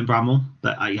Cohen Bramall.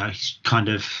 But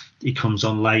he comes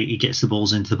on late, he gets the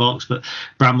balls into the box. But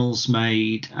Bramall's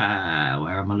made,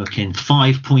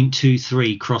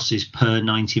 5.23 crosses per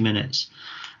 90 minutes.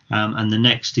 And the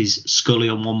next is Scully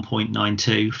on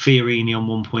 1.92, Fiorini on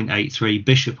 1.83,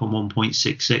 Bishop on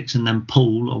 1.66, and then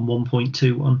Poole on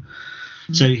 1.21.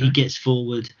 So he gets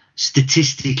forward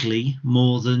statistically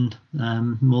more than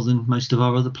most of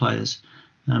our other players,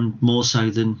 and more so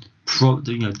than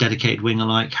dedicated winger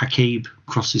like Hakib,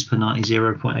 crosses per 90,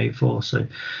 0.84. So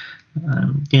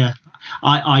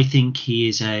I think he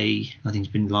is I think he's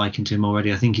been likened to him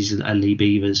already. I think he's a Lee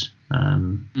Beavers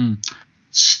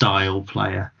style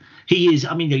player. He is,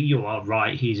 you are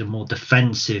right, he's a more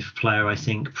defensive player, I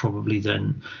think, probably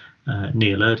than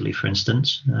Neil Erdley, for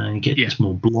instance. He gets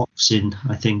more blocks in,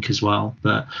 I think, as well.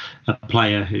 But a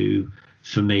player who,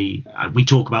 for me, we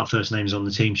talk about first names on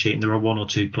the team sheet, and there are 1 or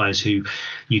 2 players who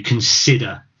you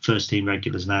consider first team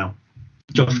regulars now.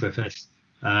 Josh Griffith,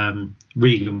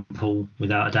 Regan Poole,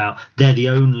 without a doubt. They're the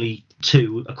only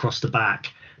 2 across the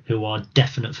back who are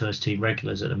definite first team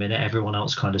regulars at the minute. Everyone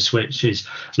else kind of switches.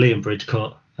 Liam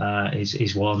Bridcut,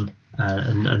 is one,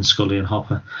 and Scully and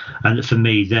Hopper. And for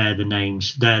me, they're the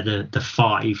names. They're the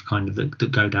five kind of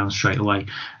that go down straight away.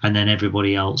 And then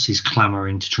everybody else is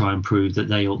clamouring to try and prove that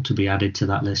they ought to be added to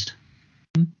that list.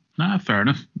 No, fair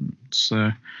enough. It's,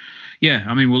 yeah,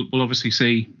 I mean, we'll obviously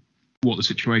see what the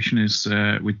situation is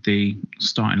with the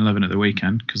starting 11 at the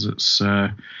weekend, because it's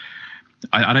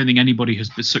I don't think anybody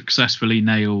has successfully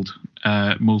nailed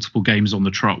multiple games on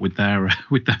the trot with their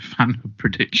fan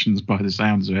predictions by the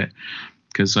sounds of it,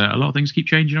 because a lot of things keep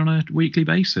changing on a weekly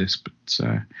basis.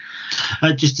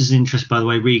 But just as an interest, by the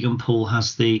way, Regan Poole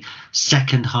has the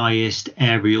second highest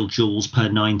aerial duels per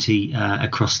 90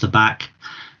 across the back.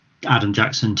 Adam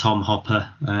Jackson, Tom Hopper,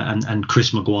 and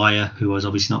Chris Maguire, who has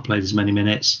obviously not played as many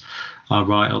minutes, are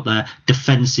right up there.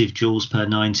 Defensive duels per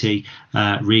 90,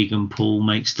 Regan Poole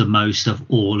makes the most of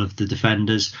all of the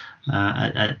defenders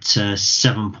at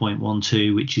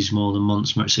 7.12, which is more than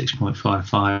Montsma at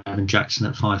 6.55 and Jackson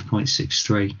at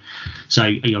 5.63. So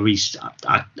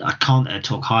I can't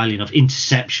talk highly enough.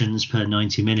 Interceptions per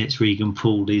 90 minutes, Regan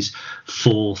Poole is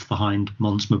fourth behind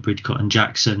Montsma, Bridcut and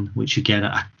Jackson, which again,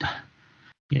 at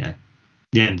the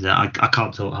end of that, I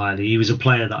can't talk highly. He was a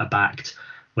player that I backed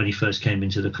when he first came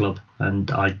into the club, and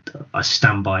I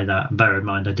stand by that. And bear in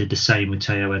mind, I did the same with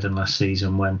Teo Eden last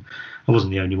season when I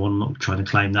wasn't the only one. I'm not trying to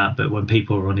claim that, but when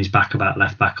people were on his back about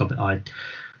left back, I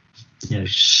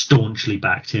staunchly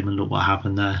backed him, and look what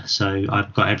happened there. So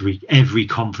I've got every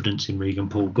confidence in Regan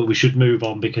Poole. But we should move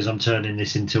on, because I'm turning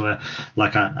this into a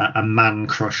man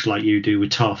crush like you do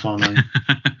with Toff, aren't I?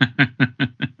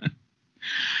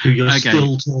 Who you're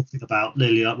still talking about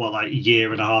nearly like a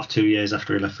year and a half, 2 years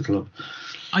after he left the club.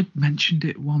 I mentioned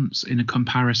it once in a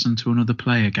comparison to another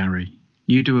player, Gary.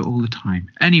 You do it all the time.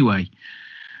 Anyway,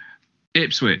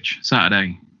 Ipswich,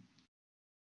 Saturday.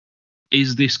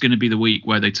 Is this going to be the week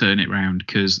where they turn it round?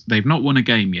 Because they've not won a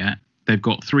game yet. They've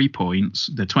got 3 points.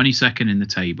 They're 22nd in the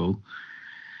table.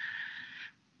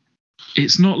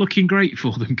 It's not looking great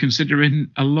for them, considering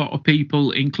a lot of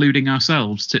people, including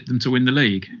ourselves, tipped them to win the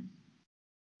league.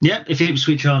 Yeah, if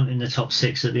Ipswich aren't in the top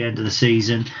 6 at the end of the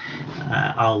season,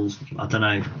 I don't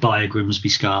know, buy a Grimsby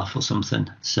scarf or something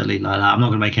silly like that. I'm not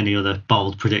going to make any other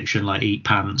bold prediction like eat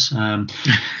pants.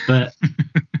 But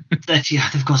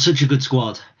they've got such a good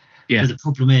squad. Yeah. But the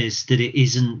problem is that it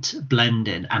isn't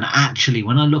blending. And actually,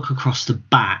 when I look across the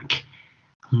back,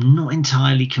 I'm not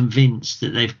entirely convinced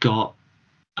that they've got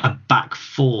a back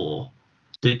four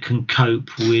that can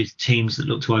cope with teams that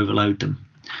look to overload them.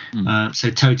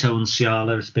 So Toto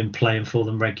Unciala has been playing for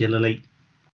them regularly.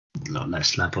 A lot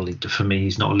less level for me.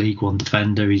 He's not a League One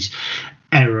defender. He's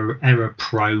error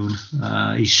prone.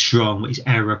 He's strong, but he's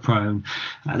error prone.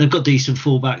 They've got decent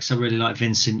fullbacks. I really like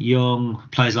Vincent Young.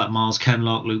 Players like Miles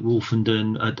Kenlock, Luke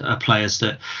Wolfenden are players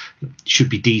that should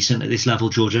be decent at this level.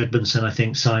 George Edmondson, I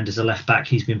think, signed as a left back.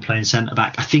 He's been playing centre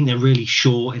back. I think they're really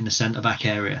short in the centre back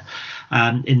area.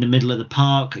 In the middle of the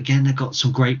park, again, they've got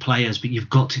some great players, but you've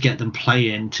got to get them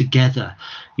playing together.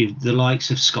 The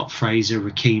likes of Scott Fraser,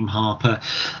 Raheem Harper,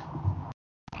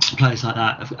 players like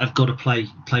that have got to play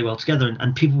well together.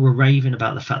 And people were raving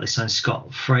about the fact they signed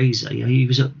Scott Fraser. He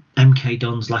was at MK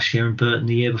Dons last year and Burton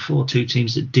the year before, 2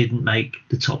 teams that didn't make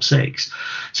the top 6.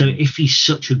 So if he's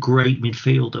such a great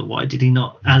midfielder, why did he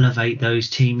not elevate those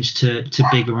teams to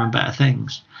bigger and better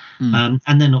things?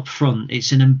 And then up front,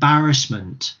 it's an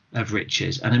embarrassment of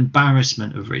riches.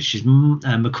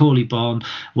 Macaulay Bonne,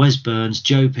 Wes Burns,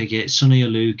 Joe Piggott, Sonny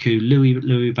Aluku,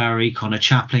 Louis Barry, Connor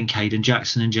Chaplin, Caden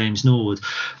Jackson and James Norwood.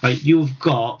 Right, you've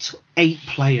got 8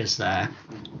 players there,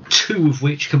 2 of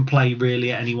which can play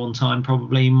really at any one time.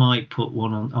 Probably might put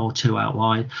 1 or 2 out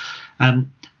wide.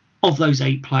 Of those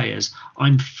 8 players,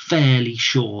 I'm fairly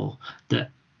sure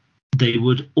that they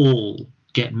would all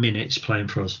get minutes playing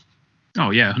for us.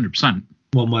 Oh, yeah, 100%.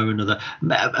 One way or another.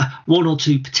 1 or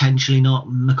 2 potentially not.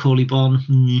 Macaulay Bonne,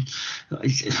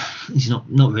 he's not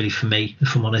really for me,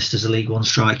 if I'm honest, as a League One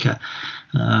striker.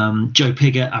 Joe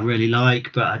Piggott I really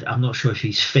like, but I'm not sure if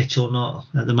he's fit or not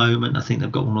at the moment. I think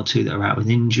they've got 1 or 2 that are out with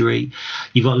injury.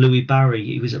 You've got Louis Barry,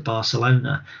 he was at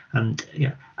Barcelona, and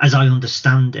as I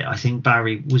understand it, I think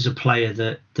Barry was a player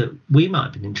that we might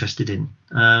have been interested in.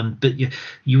 But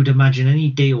you would imagine any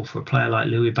deal for a player like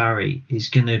Louis Barry is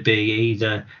going to be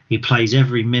either he plays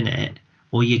every minute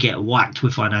or you get whacked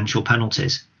with financial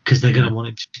penalties, because they're going to want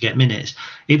him to get minutes.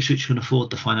 Ipswich can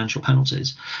afford the financial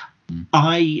penalties.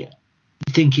 I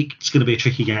think it's going to be a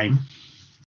tricky game.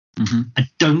 I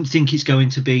don't think it's going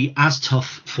to be as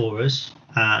tough for us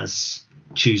as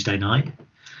Tuesday night.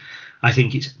 I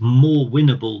think it's more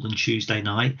winnable than Tuesday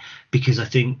night, because I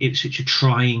think Ipswich are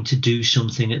trying to do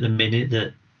something at the minute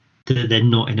that they're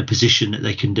not in a position that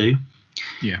they can do.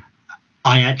 Yeah.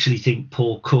 I actually think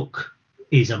Paul Cook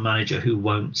is a manager who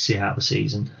won't see out the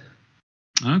season.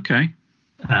 Okay.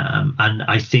 And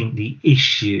I think the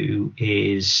issue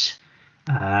is,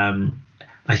 I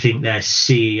think their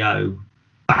CEO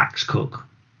backs Cook.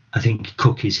 I think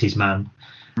Cook is his man.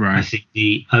 Right. I think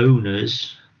the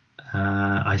owners,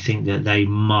 I think that they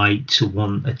might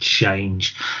want a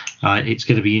change. It's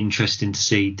going to be interesting to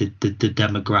see the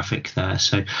demographic there.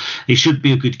 So it should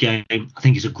be a good game. I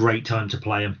think it's a great time to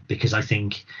play them, because I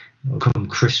think come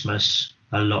Christmas,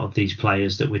 a lot of these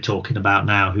players that we're talking about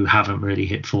now who haven't really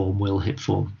hit form will hit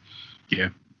form. Yeah.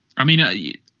 I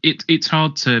mean, it's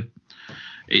hard to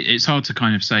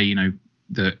kind of say,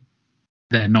 that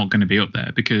they're not going to be up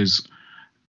there, because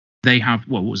they have,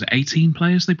 what was it, 18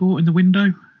 players they bought in the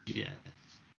window? Yeah.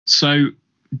 So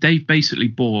they've basically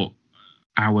bought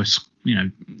our,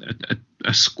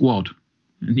 a squad.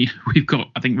 And we've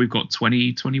got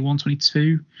 20, 21,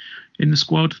 22 in the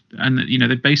squad. And,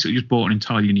 they basically just bought an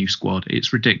entirely new squad.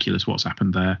 It's ridiculous what's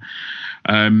happened there.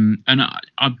 And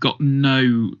I've got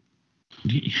no,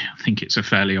 I think it's a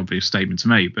fairly obvious statement to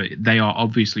make, but they are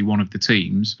obviously one of the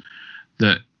teams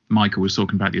that Michael was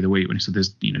talking about the other week when he said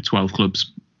there's 12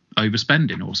 clubs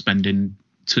overspending or spending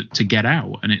to get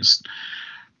out, and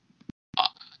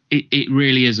it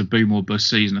really is a boom or bust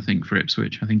season, I think, for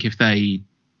Ipswich. I think if they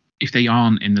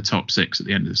aren't in the top 6 at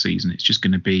the end of the season, it's just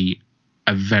going to be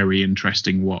a very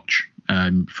interesting watch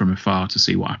from afar to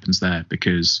see what happens there,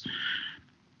 because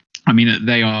I mean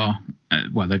they are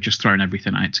they've just thrown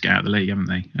everything at it to get out of the league, haven't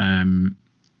they? And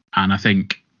I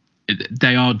think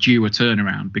they are due a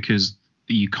turnaround, because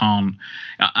you can't.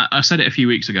 I said it a few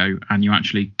weeks ago, and you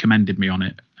actually commended me on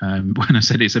it when I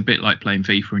said it's a bit like playing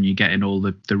FIFA and you get in all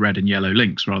the red and yellow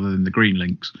links rather than the green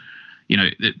links.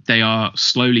 They are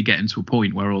slowly getting to a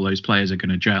point where all those players are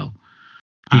going to gel.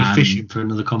 Are you fishing for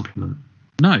another compliment?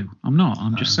 No, I'm not.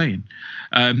 I'm just saying.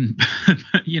 When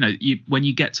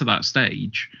you get to that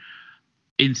stage,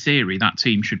 in theory, that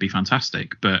team should be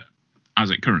fantastic. But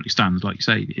as it currently stands, like you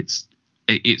say,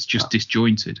 it's just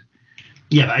disjointed.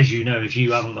 Yeah, but as you know, if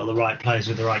you haven't got the right players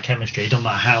with the right chemistry, it doesn't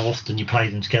matter how often you play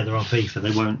them together on FIFA,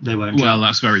 they won't. Well,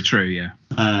 that's very true, yeah.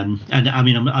 And I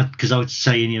mean, because I was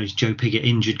saying, is Joe Pigott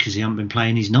injured because he hasn't been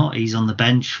playing? He's not. He's on the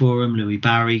bench for him. Louis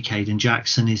Barry, Caden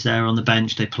Jackson is there on the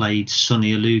bench. They played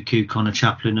Sonny Aluku, Connor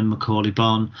Chaplin, and Macaulay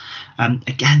Bonne.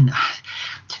 Again,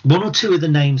 one or two of the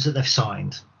names that they've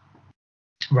signed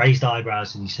raised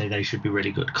eyebrows, and you say they should be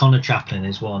really good. Connor Chaplin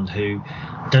is one who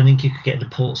I don't think you could get the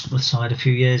Portsmouth side a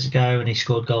few years ago, and he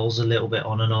scored goals a little bit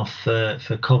on and off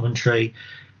for Coventry,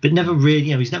 but never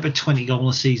really, he's never a 20 goal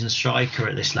a season striker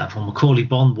at this level. Macaulay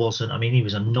Bonne wasn't. I mean, he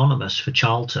was anonymous for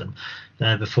Charlton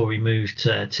before he moved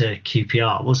to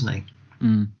QPR, wasn't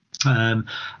he?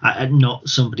 Not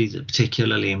somebody that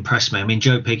particularly impressed me. I mean,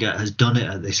 Joe Pigott has done it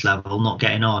at this level, not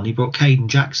getting on. He brought Caden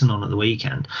Jackson on at the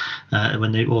weekend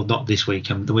not this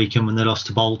weekend, the weekend when they lost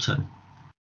to Bolton.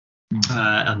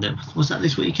 And was that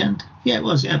this weekend? Yeah, it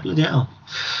was. Yeah, bloody hell.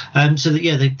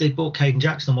 They brought Caden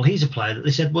Jackson. Well, he's a player that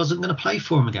they said wasn't going to play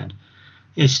for him again.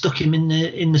 Stuck him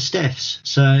in the stiffs.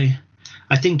 So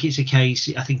I think it's a case.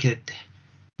 I think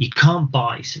you can't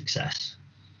buy success.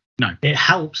 No, it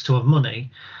helps to have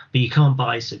money, but you can't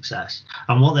buy success.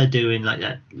 And what they're doing,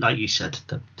 like you said,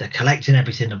 they're collecting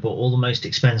everything. They bought all the most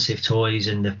expensive toys,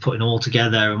 and they're putting all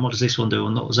together. And what does this one do?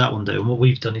 And what does that one do? And what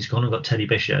we've done is gone and got Teddy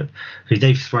Bishop, who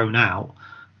they've thrown out,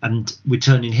 and we're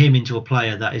turning him into a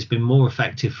player that has been more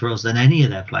effective for us than any of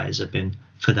their players have been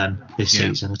for them this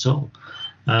season at all.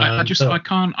 I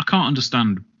can't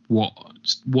understand what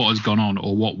has gone on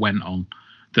or what went on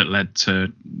that led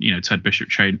to Ted Bishop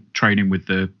training with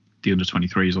the under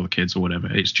 23s or the kids or whatever.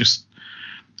 It's just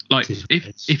like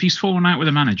if he's fallen out with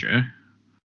a manager,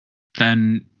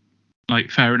 then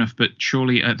fair enough. But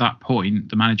surely at that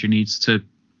point, the manager needs to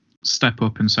step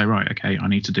up and say, right, okay, I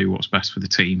need to do what's best for the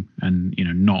team, and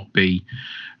not be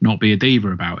a diva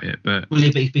about it. But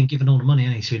he's been given all the money,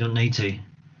 hasn't he? So he don't need to.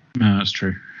 No, that's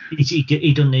true.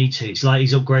 He doesn't need to. It's like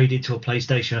he's upgraded to a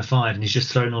PlayStation 5 and he's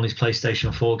just thrown all his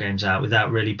PlayStation 4 games out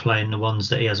without really playing the ones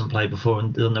that he hasn't played before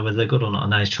and doesn't know whether they're good or not.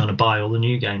 And now he's trying to buy all the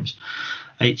new games.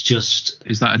 It's just...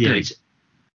 Is that a dig?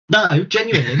 No,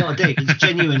 genuinely, not a dig. It's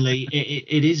genuinely,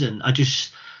 it isn't. I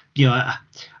just,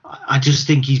 I just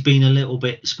think he's been a little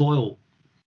bit spoiled.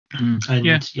 And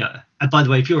by the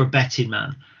way, if you're a betting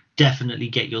man, definitely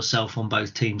get yourself on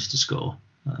both teams to score.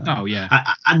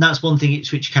 And that's one thing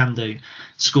Ipswich can do.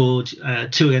 Scored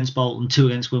 2 against Bolton, 2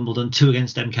 against Wimbledon, 2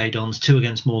 against MK Dons, 2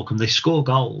 against Morecambe. They score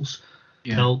goals.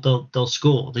 They'll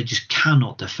score. They just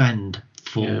cannot defend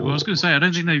Well, I was going to say I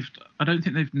don't think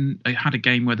they've had a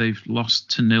game where they've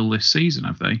lost to 0 this season,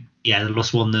 have they? Yeah, they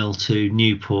lost 1-0 to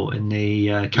Newport in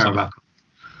the Carabao Cup.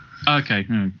 Okay,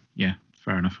 yeah,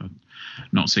 fair enough. I've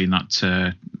not seen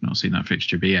that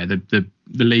fixture, but yeah, the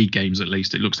league games at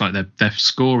least it looks like they're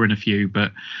scoring a few,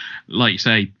 but like you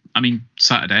say, I mean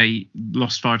Saturday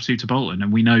lost 5-2 to Bolton,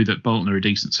 and we know that Bolton are a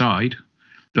decent side,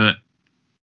 but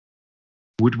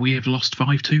would we have lost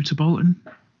 5-2 to Bolton?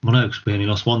 Well, no, because we only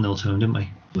lost 1-0 to them, didn't we?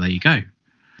 Well, there you go.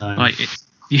 Like it's.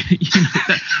 You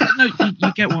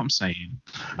get what I'm saying.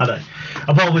 I don't.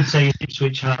 What I would say is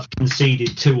Ipswich have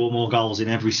conceded 2 or more goals in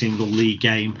every single league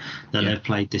game that they've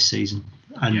played this season,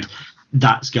 and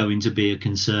that's going to be a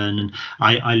concern. And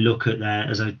I look at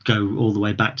as I go all the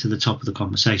way back to the top of the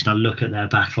conversation, I look at their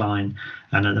back line,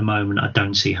 and at the moment I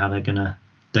don't see how they're gonna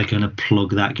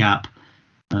plug that gap.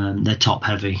 They're top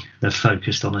heavy. They're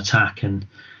focused on attack, and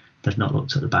they've not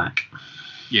looked at the back.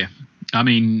 Yeah, I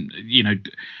mean,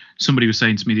 somebody was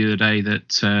saying to me the other day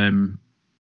that,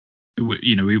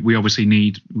 we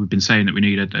obviously we've been saying that we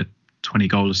need a 20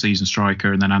 goal a season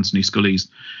striker, and then Anthony Scully's,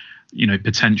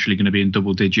 potentially going to be in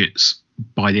double digits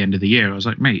by the end of the year. I was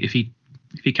like, mate, if he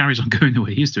carries on going the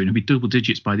way he's doing, he'll be double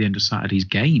digits by the end of Saturday's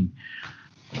game.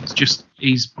 It's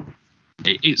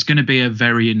going to be a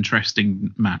very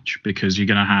interesting match because you're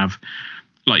going to have,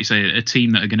 like you say, a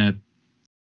team that are going to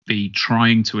be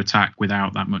trying to attack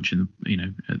without that much in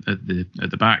at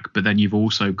the back, but then you've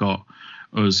also got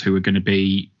us who are going to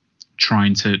be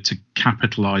trying to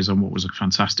capitalize on what was a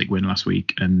fantastic win last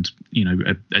week, and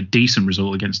a decent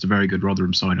result against a very good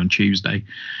Rotherham side on Tuesday.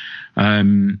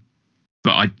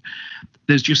 But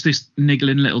there's just this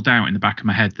niggling little doubt in the back of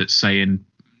my head that's saying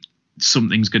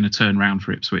something's going to turn around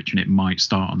for Ipswich and it might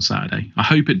start on Saturday. I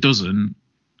hope it doesn't,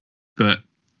 but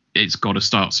it's got to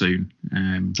start soon.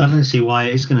 I don't see why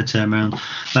it is going to turn around.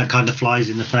 That kind of flies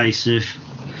in the face of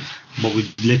what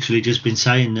we've literally just been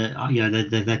saying,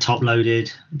 that they're top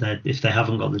loaded. If they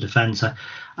haven't got the defence, I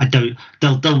don't.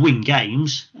 They'll win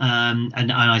games,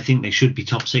 and I think they should be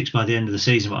top 6 by the end of the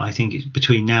season. But I think it's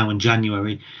between now and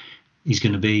January is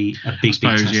going to be a big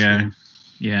test.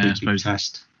 Yeah, I suppose. Big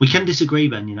test. We can disagree,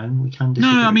 Ben. We can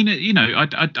disagree. No, I mean,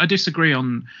 I disagree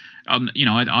on.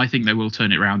 I think they will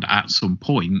turn it around at some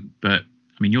point, but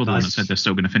I mean, you're the one that said they're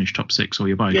still going to finish top 6, or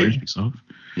you're buying Grimsby's off.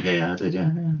 Yeah, I did.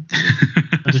 Yeah.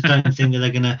 I just don't think that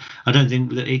they're going to. I don't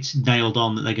think that it's nailed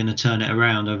on that they're going to turn it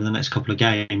around over the next couple of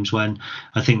games. When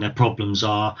I think their problems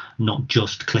are not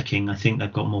just clicking. I think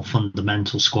they've got more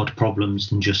fundamental squad problems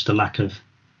than just a lack of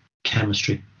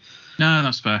chemistry. No,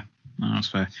 that's fair.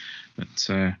 But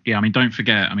I mean, don't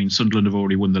forget. I mean, Sunderland have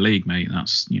already won the league, mate.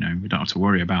 That's we don't have to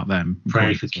worry about them.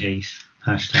 Pray for Keith.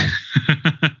 Hashtag.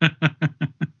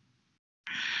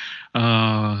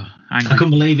 I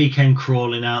couldn't believe he came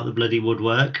crawling out the bloody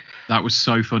woodwork. That was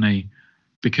so funny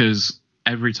because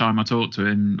every time I talk to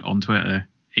him on Twitter,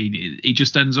 he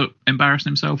just ends up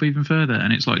embarrassing himself even further,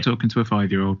 and it's like talking to a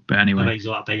 5-year-old. But anyway,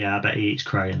 I bet he eats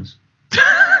crayons.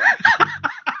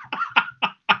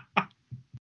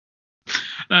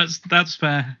 That's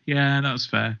fair. Yeah, that's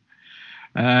fair.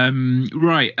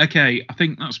 Right. Okay. I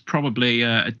think that's probably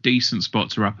a decent spot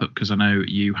to wrap up because I know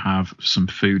you have some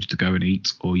food to go and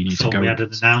eat, or you need to go. We had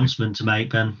an announcement to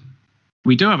make, Ben.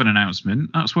 We do have an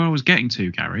announcement. That's where I was getting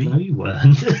to, Gary. No, you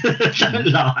weren't. Don't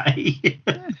lie.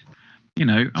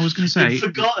 I was going to say. You've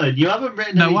forgotten. You haven't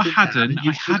written. No, I hadn't.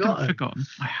 I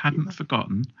hadn't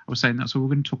forgotten. I was saying that's what we're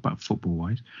going to talk about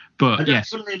football-wise. But yes.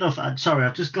 Funnily enough, sorry,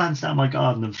 I've just glanced out my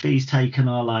garden and Fee's taken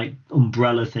our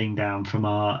umbrella thing down from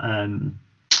our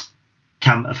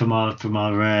from our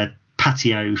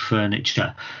patio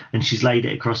furniture, and she's laid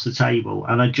it across the table.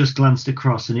 And I just glanced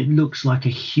across, and it looks like a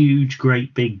huge,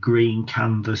 great, big green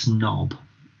canvas knob.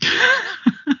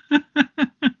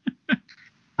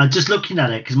 I'm just looking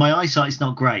at it because my eyesight's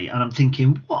not great, and I'm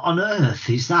thinking, what on earth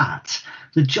is that?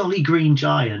 The Jolly Green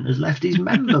Giant has left his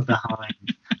member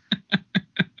behind.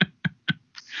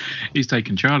 He's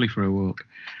taken Charlie for a walk.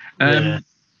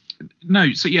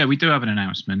 No, so yeah, we do have an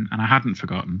announcement, and I hadn't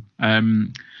forgotten.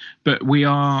 But we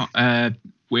are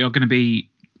going to be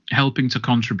helping to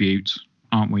contribute,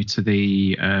 aren't we, to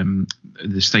the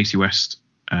Stacey West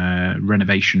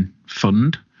renovation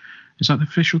fund? Is that the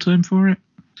official term for it?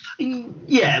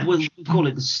 Yeah, we'll call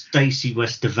it the Stacey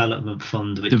West Development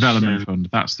Fund. Development Fund,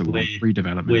 that's the one.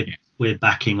 Redevelopment. We're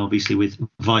backing, obviously, with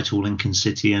Vital, Lincoln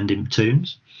City, and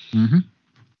Imptoons. Mm-hmm.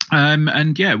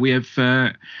 And yeah, we've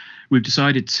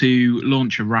decided to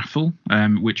launch a raffle,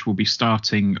 which will be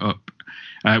starting up.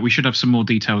 We should have some more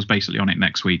details basically on it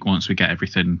next week once we get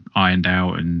everything ironed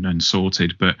out and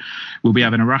sorted. But we'll be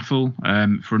having a raffle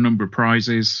for a number of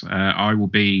prizes. I will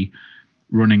be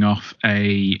running off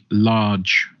a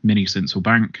large mini Sinsel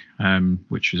Bank,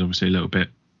 which is obviously a little bit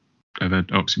of an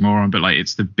oxymoron, but like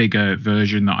it's the bigger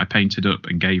version that I painted up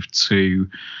and gave to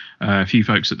a few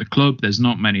folks at the club. There's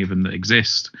not many of them that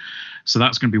exist, so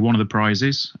that's going to be one of the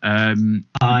prizes.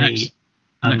 Next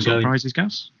prizes,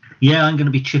 Gaz? Yeah, I'm going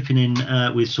to be chipping in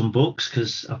with some books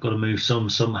because I've got to move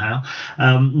some somehow.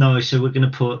 So we're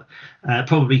going to put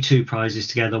probably two prizes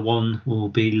together. One will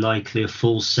be likely a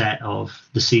full set of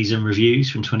the season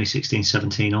reviews from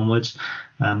 2016-17 onwards.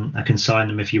 I can sign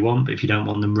them if you want, but if you don't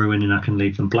want them ruining, I can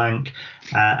leave them blank.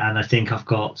 And I think I've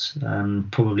got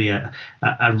probably a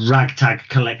ragtag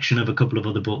collection of a couple of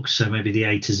other books. So maybe the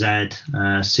A to Z,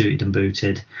 Suited and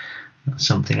Booted,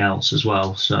 something else as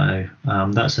well. So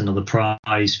that's another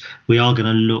prize. We are going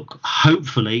to look,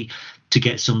 hopefully, to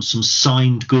get some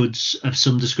signed goods of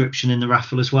some description in the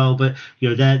raffle as well. But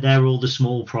they're all the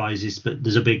small prizes, but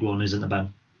there's a big one, isn't there,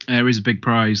 Ben? There is a big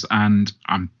prize, and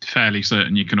I'm fairly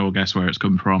certain you can all guess where it's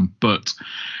come from. But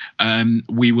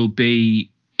we will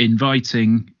be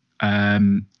inviting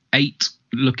 8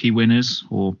 lucky winners,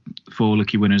 or 4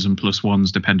 lucky winners and plus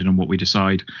ones, depending on what we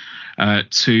decide,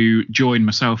 to join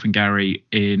myself and Gary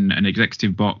in an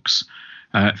executive box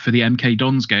for the MK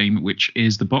Dons game, which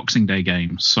is the Boxing Day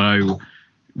game. So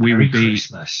Merry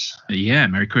Christmas. Yeah,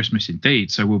 Merry Christmas indeed.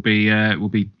 So we'll be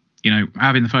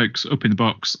having the folks up in the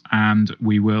box, and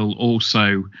we will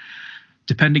also,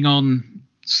 depending on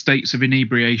states of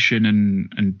inebriation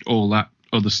and all that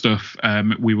other stuff,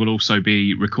 we will also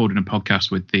be recording a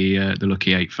podcast with the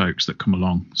lucky 8 folks that come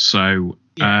along. So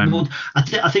I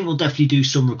think we'll definitely do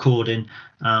some recording.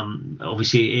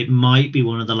 Obviously, it might be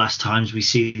one of the last times we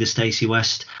see the Stacey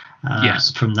West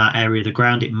from that area of the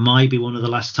ground. It might be one of the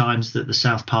last times that the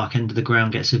South Park end of the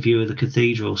ground gets a view of the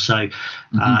cathedral. So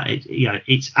it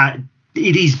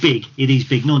is big. It is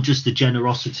big. Not just the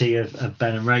generosity of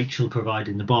Ben and Rachel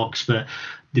providing the box, but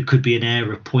there could be an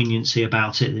air of poignancy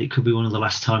about it. It could be one of the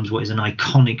last times what is an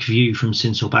iconic view from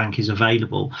Sinsel Bank is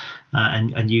available,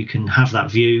 and you can have that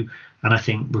view. And I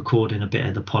think recording a bit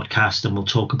of the podcast, and we'll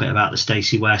talk a bit about the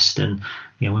Stacey West, and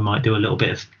we might do a little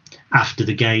bit of after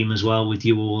the game as well with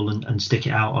you all, and stick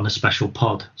it out on a special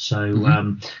pod. So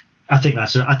I think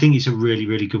it's a really,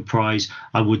 really good prize.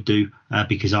 I would do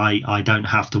because I don't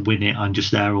have to win it. I'm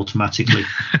just there automatically,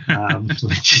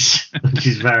 which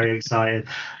is very exciting.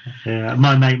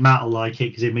 My mate Matt will like it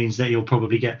because it means that he'll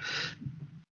probably get.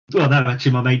 Well, no,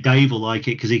 actually, my mate Dave will like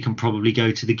it because he can probably go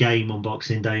to the game on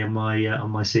Boxing Day on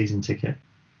my season ticket.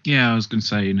 Yeah, I was going to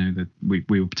say, that we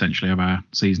will potentially have our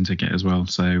season ticket as well,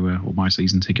 so or my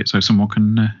season ticket, so someone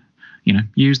can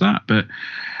use that. But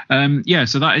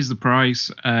so that is the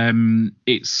prize.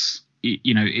 It's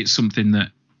something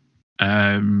that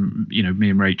me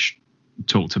and Rach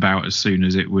talked about as soon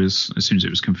as it was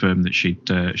confirmed that she'd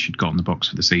gotten the box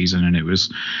for the season, and it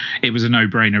was a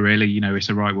no-brainer really. It's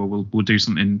a right, well we'll do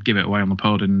something, give it away on the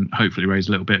pod, and hopefully raise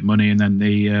a little bit of money. And then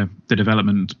the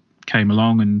development came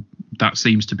along, and that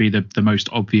seems to be the most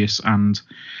obvious and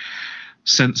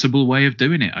sensible way of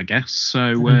doing it, I guess.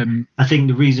 So I think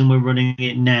the reason we're running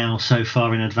it now so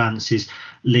far in advance is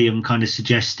Liam kind of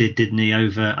suggested, didn't he,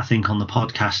 over I think on the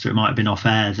podcast, or it might have been off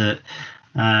air, that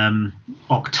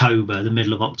October, the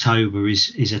middle of October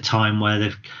is a time where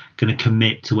they're going to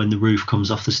commit to when the roof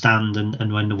comes off the stand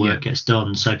and when the work gets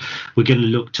done. So we're going to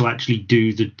look to actually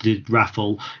do the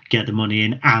raffle, get the money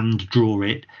in and draw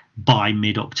it by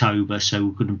mid-October.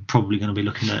 So we're probably going to be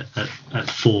looking at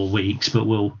 4 weeks, but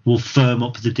we'll firm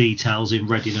up the details in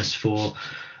readiness for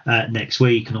next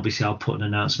week. And obviously I'll put an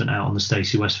announcement out on the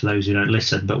Stacey West for those who don't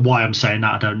listen. But why I'm saying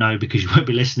that I don't know, because you won't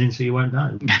be listening, so you won't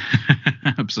know.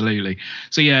 Absolutely.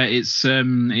 So yeah, it's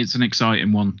an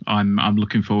exciting one. I'm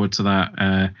looking forward to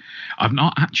that. I've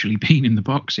not actually been in the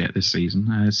box yet this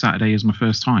season. Saturday is my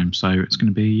first time, so it's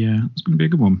going to be a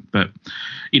good one. But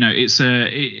it's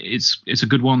a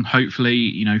good one.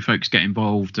 Hopefully, folks get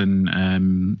involved,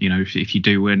 and if you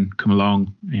do win, come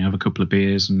along, have a couple of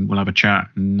beers, and we'll have a chat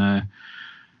and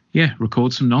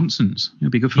record some nonsense.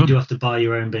 It'll be good fun. You do have to buy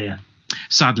your own beer.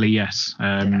 Sadly, yes.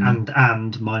 And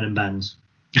mine and Ben's.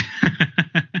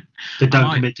 But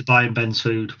don't commit to buying Ben's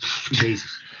food. Jesus.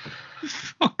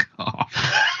 Fuck off.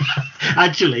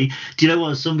 Actually, do you know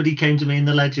what? Somebody came to me in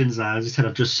the Legends Lounge and said,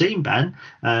 I've just seen Ben.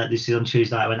 This is on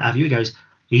Tuesday. I went, have you? He goes,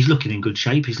 he's looking in good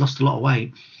shape. He's lost a lot of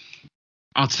weight.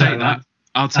 I'll take that.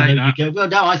 I'll take that. You go, well,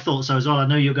 no, I thought so as well. I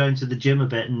know you're going to the gym a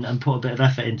bit and put a bit of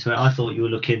effort into it. I thought you were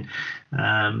looking,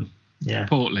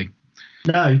 portly.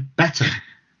 No, better.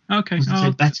 Okay.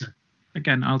 Better.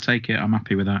 Again, I'll take it. I'm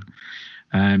happy with that.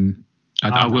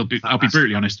 I'll be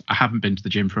brutally honest. I haven't been to the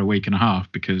gym for a week and a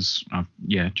half because I've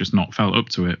just not felt up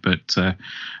to it. But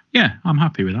I'm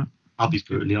happy with that. I'll be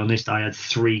brutally honest. I had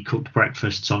 3 cooked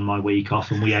breakfasts on my week off,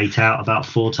 and we ate out about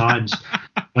 4 times.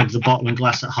 Went to the Bottle and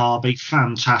Glass at Harby,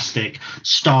 fantastic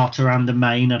starter and the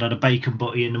main. I'd had a bacon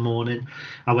butty in the morning.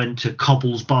 I went to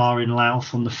Cobble's Bar in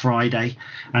Louth on the Friday,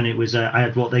 and it was I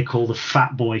had what they call the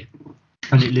Fat Boy.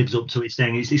 And it lives up to its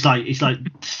thing. It's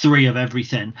like 3 of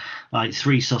everything, like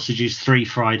 3 sausages, 3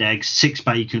 fried eggs, 6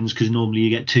 bacons because normally you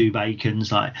get 2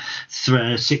 bacons, like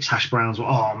 6 hash browns.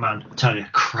 Oh man, I tell you,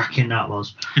 cracking that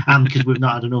was. And because we've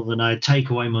not had another night,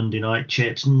 takeaway Monday night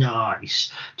chips,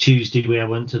 nice. Tuesday I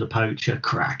went to the Poacher,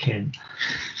 cracking.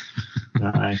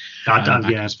 I had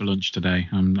Macca's for lunch today.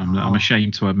 I'm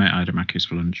ashamed to admit I had a Macca's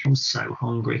for lunch. I'm so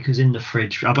hungry because in the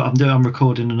fridge, I'm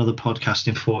recording another podcast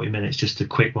in 40 minutes, just a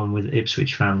quick one with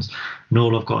Ipswich fans, and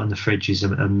all I've got in the fridge is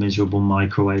a miserable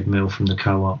microwave meal from the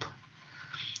Co-op,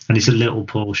 and it's a little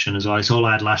portion as well. It's all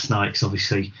I had last night because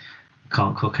obviously I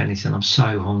can't cook anything. I'm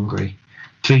so hungry.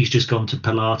 Tree's just gone to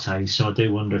Pilates, so I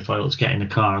do wonder if I ought to get in the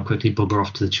car and quickly bugger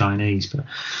off to the Chinese. But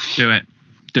do it.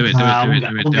 I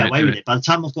won't get away with it. By the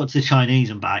time I've got to the Chinese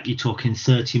and back, you're talking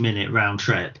 30-minute round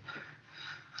trip.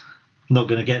 Not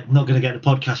gonna get the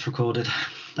podcast recorded,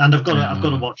 and I've got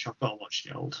to watch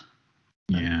the old.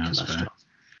 Yeah, that's fair.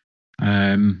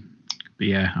 But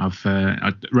yeah,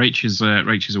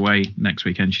 Rach is away next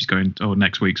weekend. She's going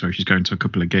to a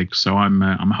couple of gigs. So I'm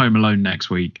home alone next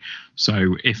week.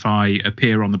 So if I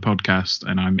appear on the podcast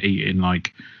and I'm eating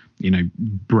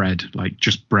bread, like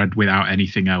just bread without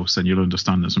anything else, then you'll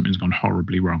understand that something's gone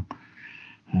horribly wrong.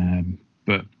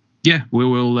 But yeah,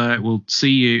 we'll see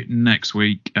you next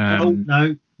week.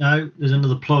 No, there's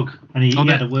another plug, and he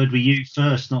had a word with you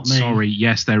first, not me. Sorry,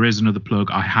 yes, there is another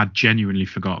plug. I had genuinely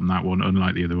forgotten that one,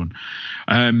 unlike the other one.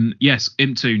 Yes,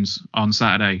 Imptunes on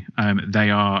Saturday.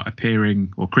 They are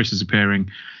appearing, or Chris is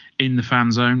appearing, in the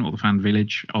fan zone or the fan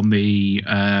village on the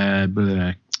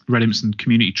Redemption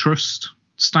Community Trust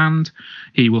stand.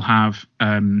 He will have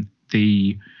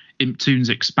the Imptunes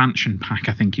expansion pack,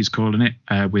 I think he's calling it,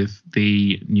 with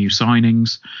the new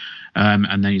signings,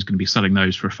 and then he's going to be selling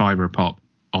those for $5 a pop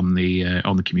on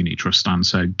the Community Trust stand.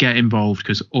 So get involved,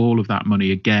 because all of that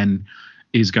money again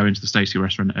is going to the Stacey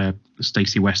West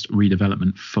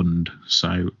Redevelopment Fund.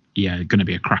 So yeah, going to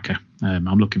be a cracker.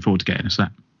 I'm looking forward to getting a set.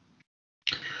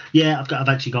 Yeah, I've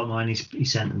actually got mine. He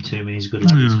sent them to me. He's a good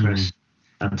lad, he's Chris.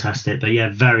 Fantastic. But yeah,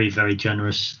 very, very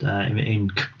generous in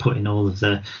putting all of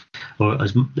the, or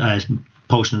as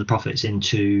portion of the profits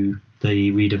into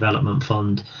the redevelopment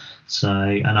fund. So,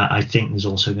 and I think there's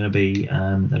also going to be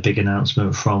a big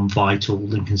announcement from Vital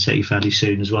Lincoln City fairly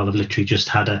soon as well. I've literally just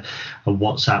had a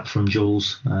WhatsApp from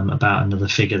Jules about another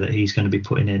figure that he's going to be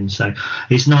putting in. So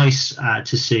it's nice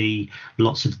to see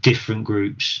lots of different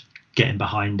groups getting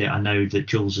behind it. I know that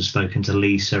Jules has spoken to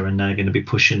Lisa and they're going to be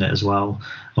pushing it as well.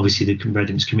 Obviously the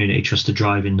Reddings Community Trust are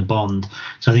driving the bond.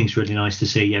 So I think it's really nice to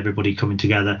see everybody coming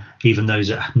together, even those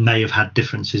that may have had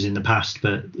differences in the past,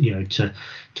 but to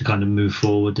kind of move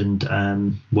forward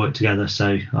and work together.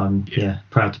 So I'm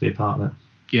proud to be a part of it.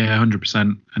 Yeah,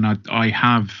 100%. And I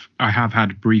have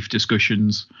had brief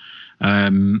discussions,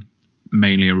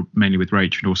 mainly with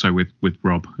Rach and also with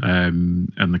Rob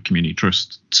and the Community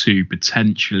Trust, to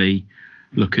potentially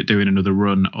look at doing another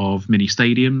run of mini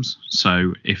stadiums.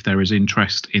 So if there is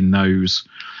interest in those,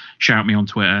 shout me on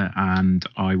Twitter and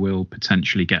I will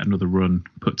potentially get another run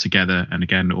put together. And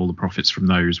again, all the profits from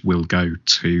those will go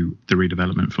to the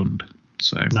redevelopment fund.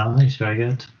 So nice, very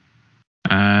good.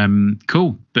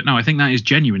 Cool. But no, I think that is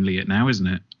genuinely it now, isn't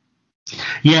it?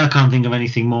 Yeah, I can't think of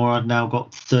anything more. I've now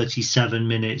got 37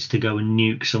 minutes to go and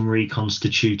nuke some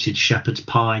reconstituted shepherd's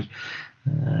pie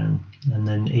and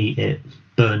then eat it,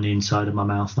 burn the inside of my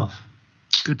mouth off.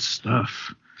 Good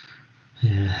stuff.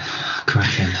 Yeah,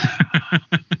 cracking.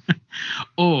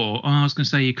 Or I was going to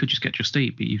say you could just get Just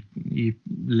Eat, but you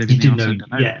live in the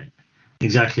outside. Yeah,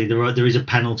 exactly. There is a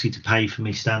penalty to pay for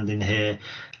me standing here,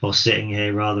 or sitting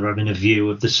here rather, having a view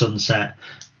of the sunset,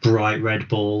 bright red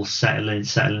ball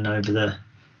settling over the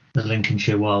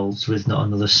Lincolnshire Wolds with not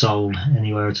another soul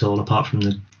anywhere at all apart from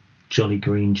the Jolly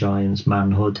Green Giants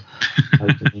Manhood.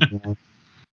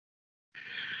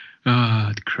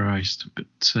 Oh, Christ. But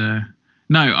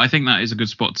no, I think that is a good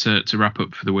spot to wrap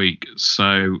up for the week.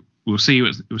 So we'll see you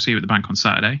at the bank on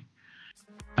Saturday.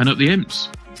 And up the Imps.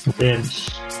 Up the Imps.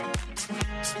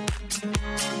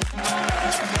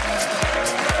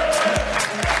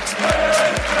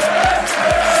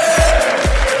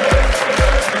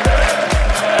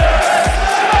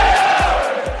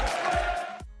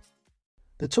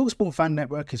 The TalkSport Fan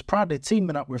Network is proudly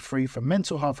teaming up with Free for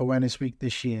Mental Health Awareness Week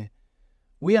this year.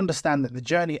 We understand that the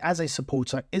journey as a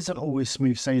supporter isn't always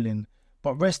smooth sailing,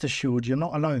 but rest assured you're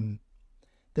not alone.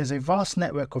 There's a vast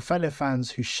network of fellow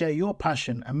fans who share your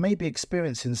passion and may be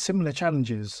experiencing similar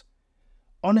challenges.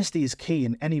 Honesty is key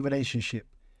in any relationship.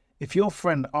 If your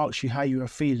friend asks you how you are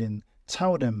feeling,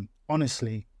 tell them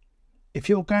honestly. If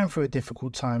you're going through a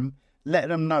difficult time, let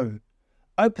them know.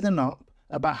 Opening up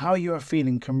about how you are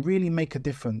feeling can really make a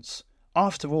difference.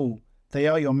 After all, they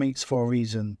are your mates for a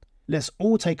reason. Let's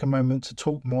all take a moment to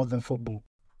talk more than football.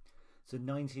 It's the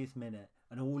 90th minute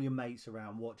and all your mates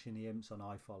around watching the Imps on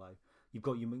iFollow. You've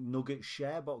got your McNugget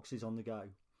share boxes on the go.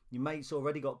 Your mate's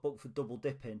already got booked for double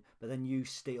dipping, but then you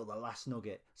steal the last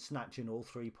nugget, snatching all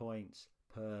 3 points.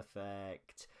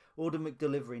 Perfect. Order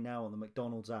McDelivery now on the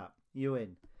McDonald's app. You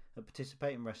in? At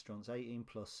participating restaurants, 18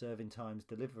 plus, serving times,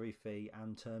 delivery fee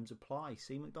and terms apply.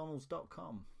 See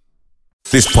mcdonalds.com.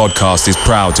 This podcast is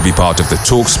proud to be part of the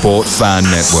TalkSport Fan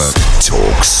Network.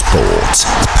 TalkSport.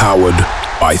 Powered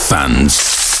by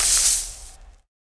fans.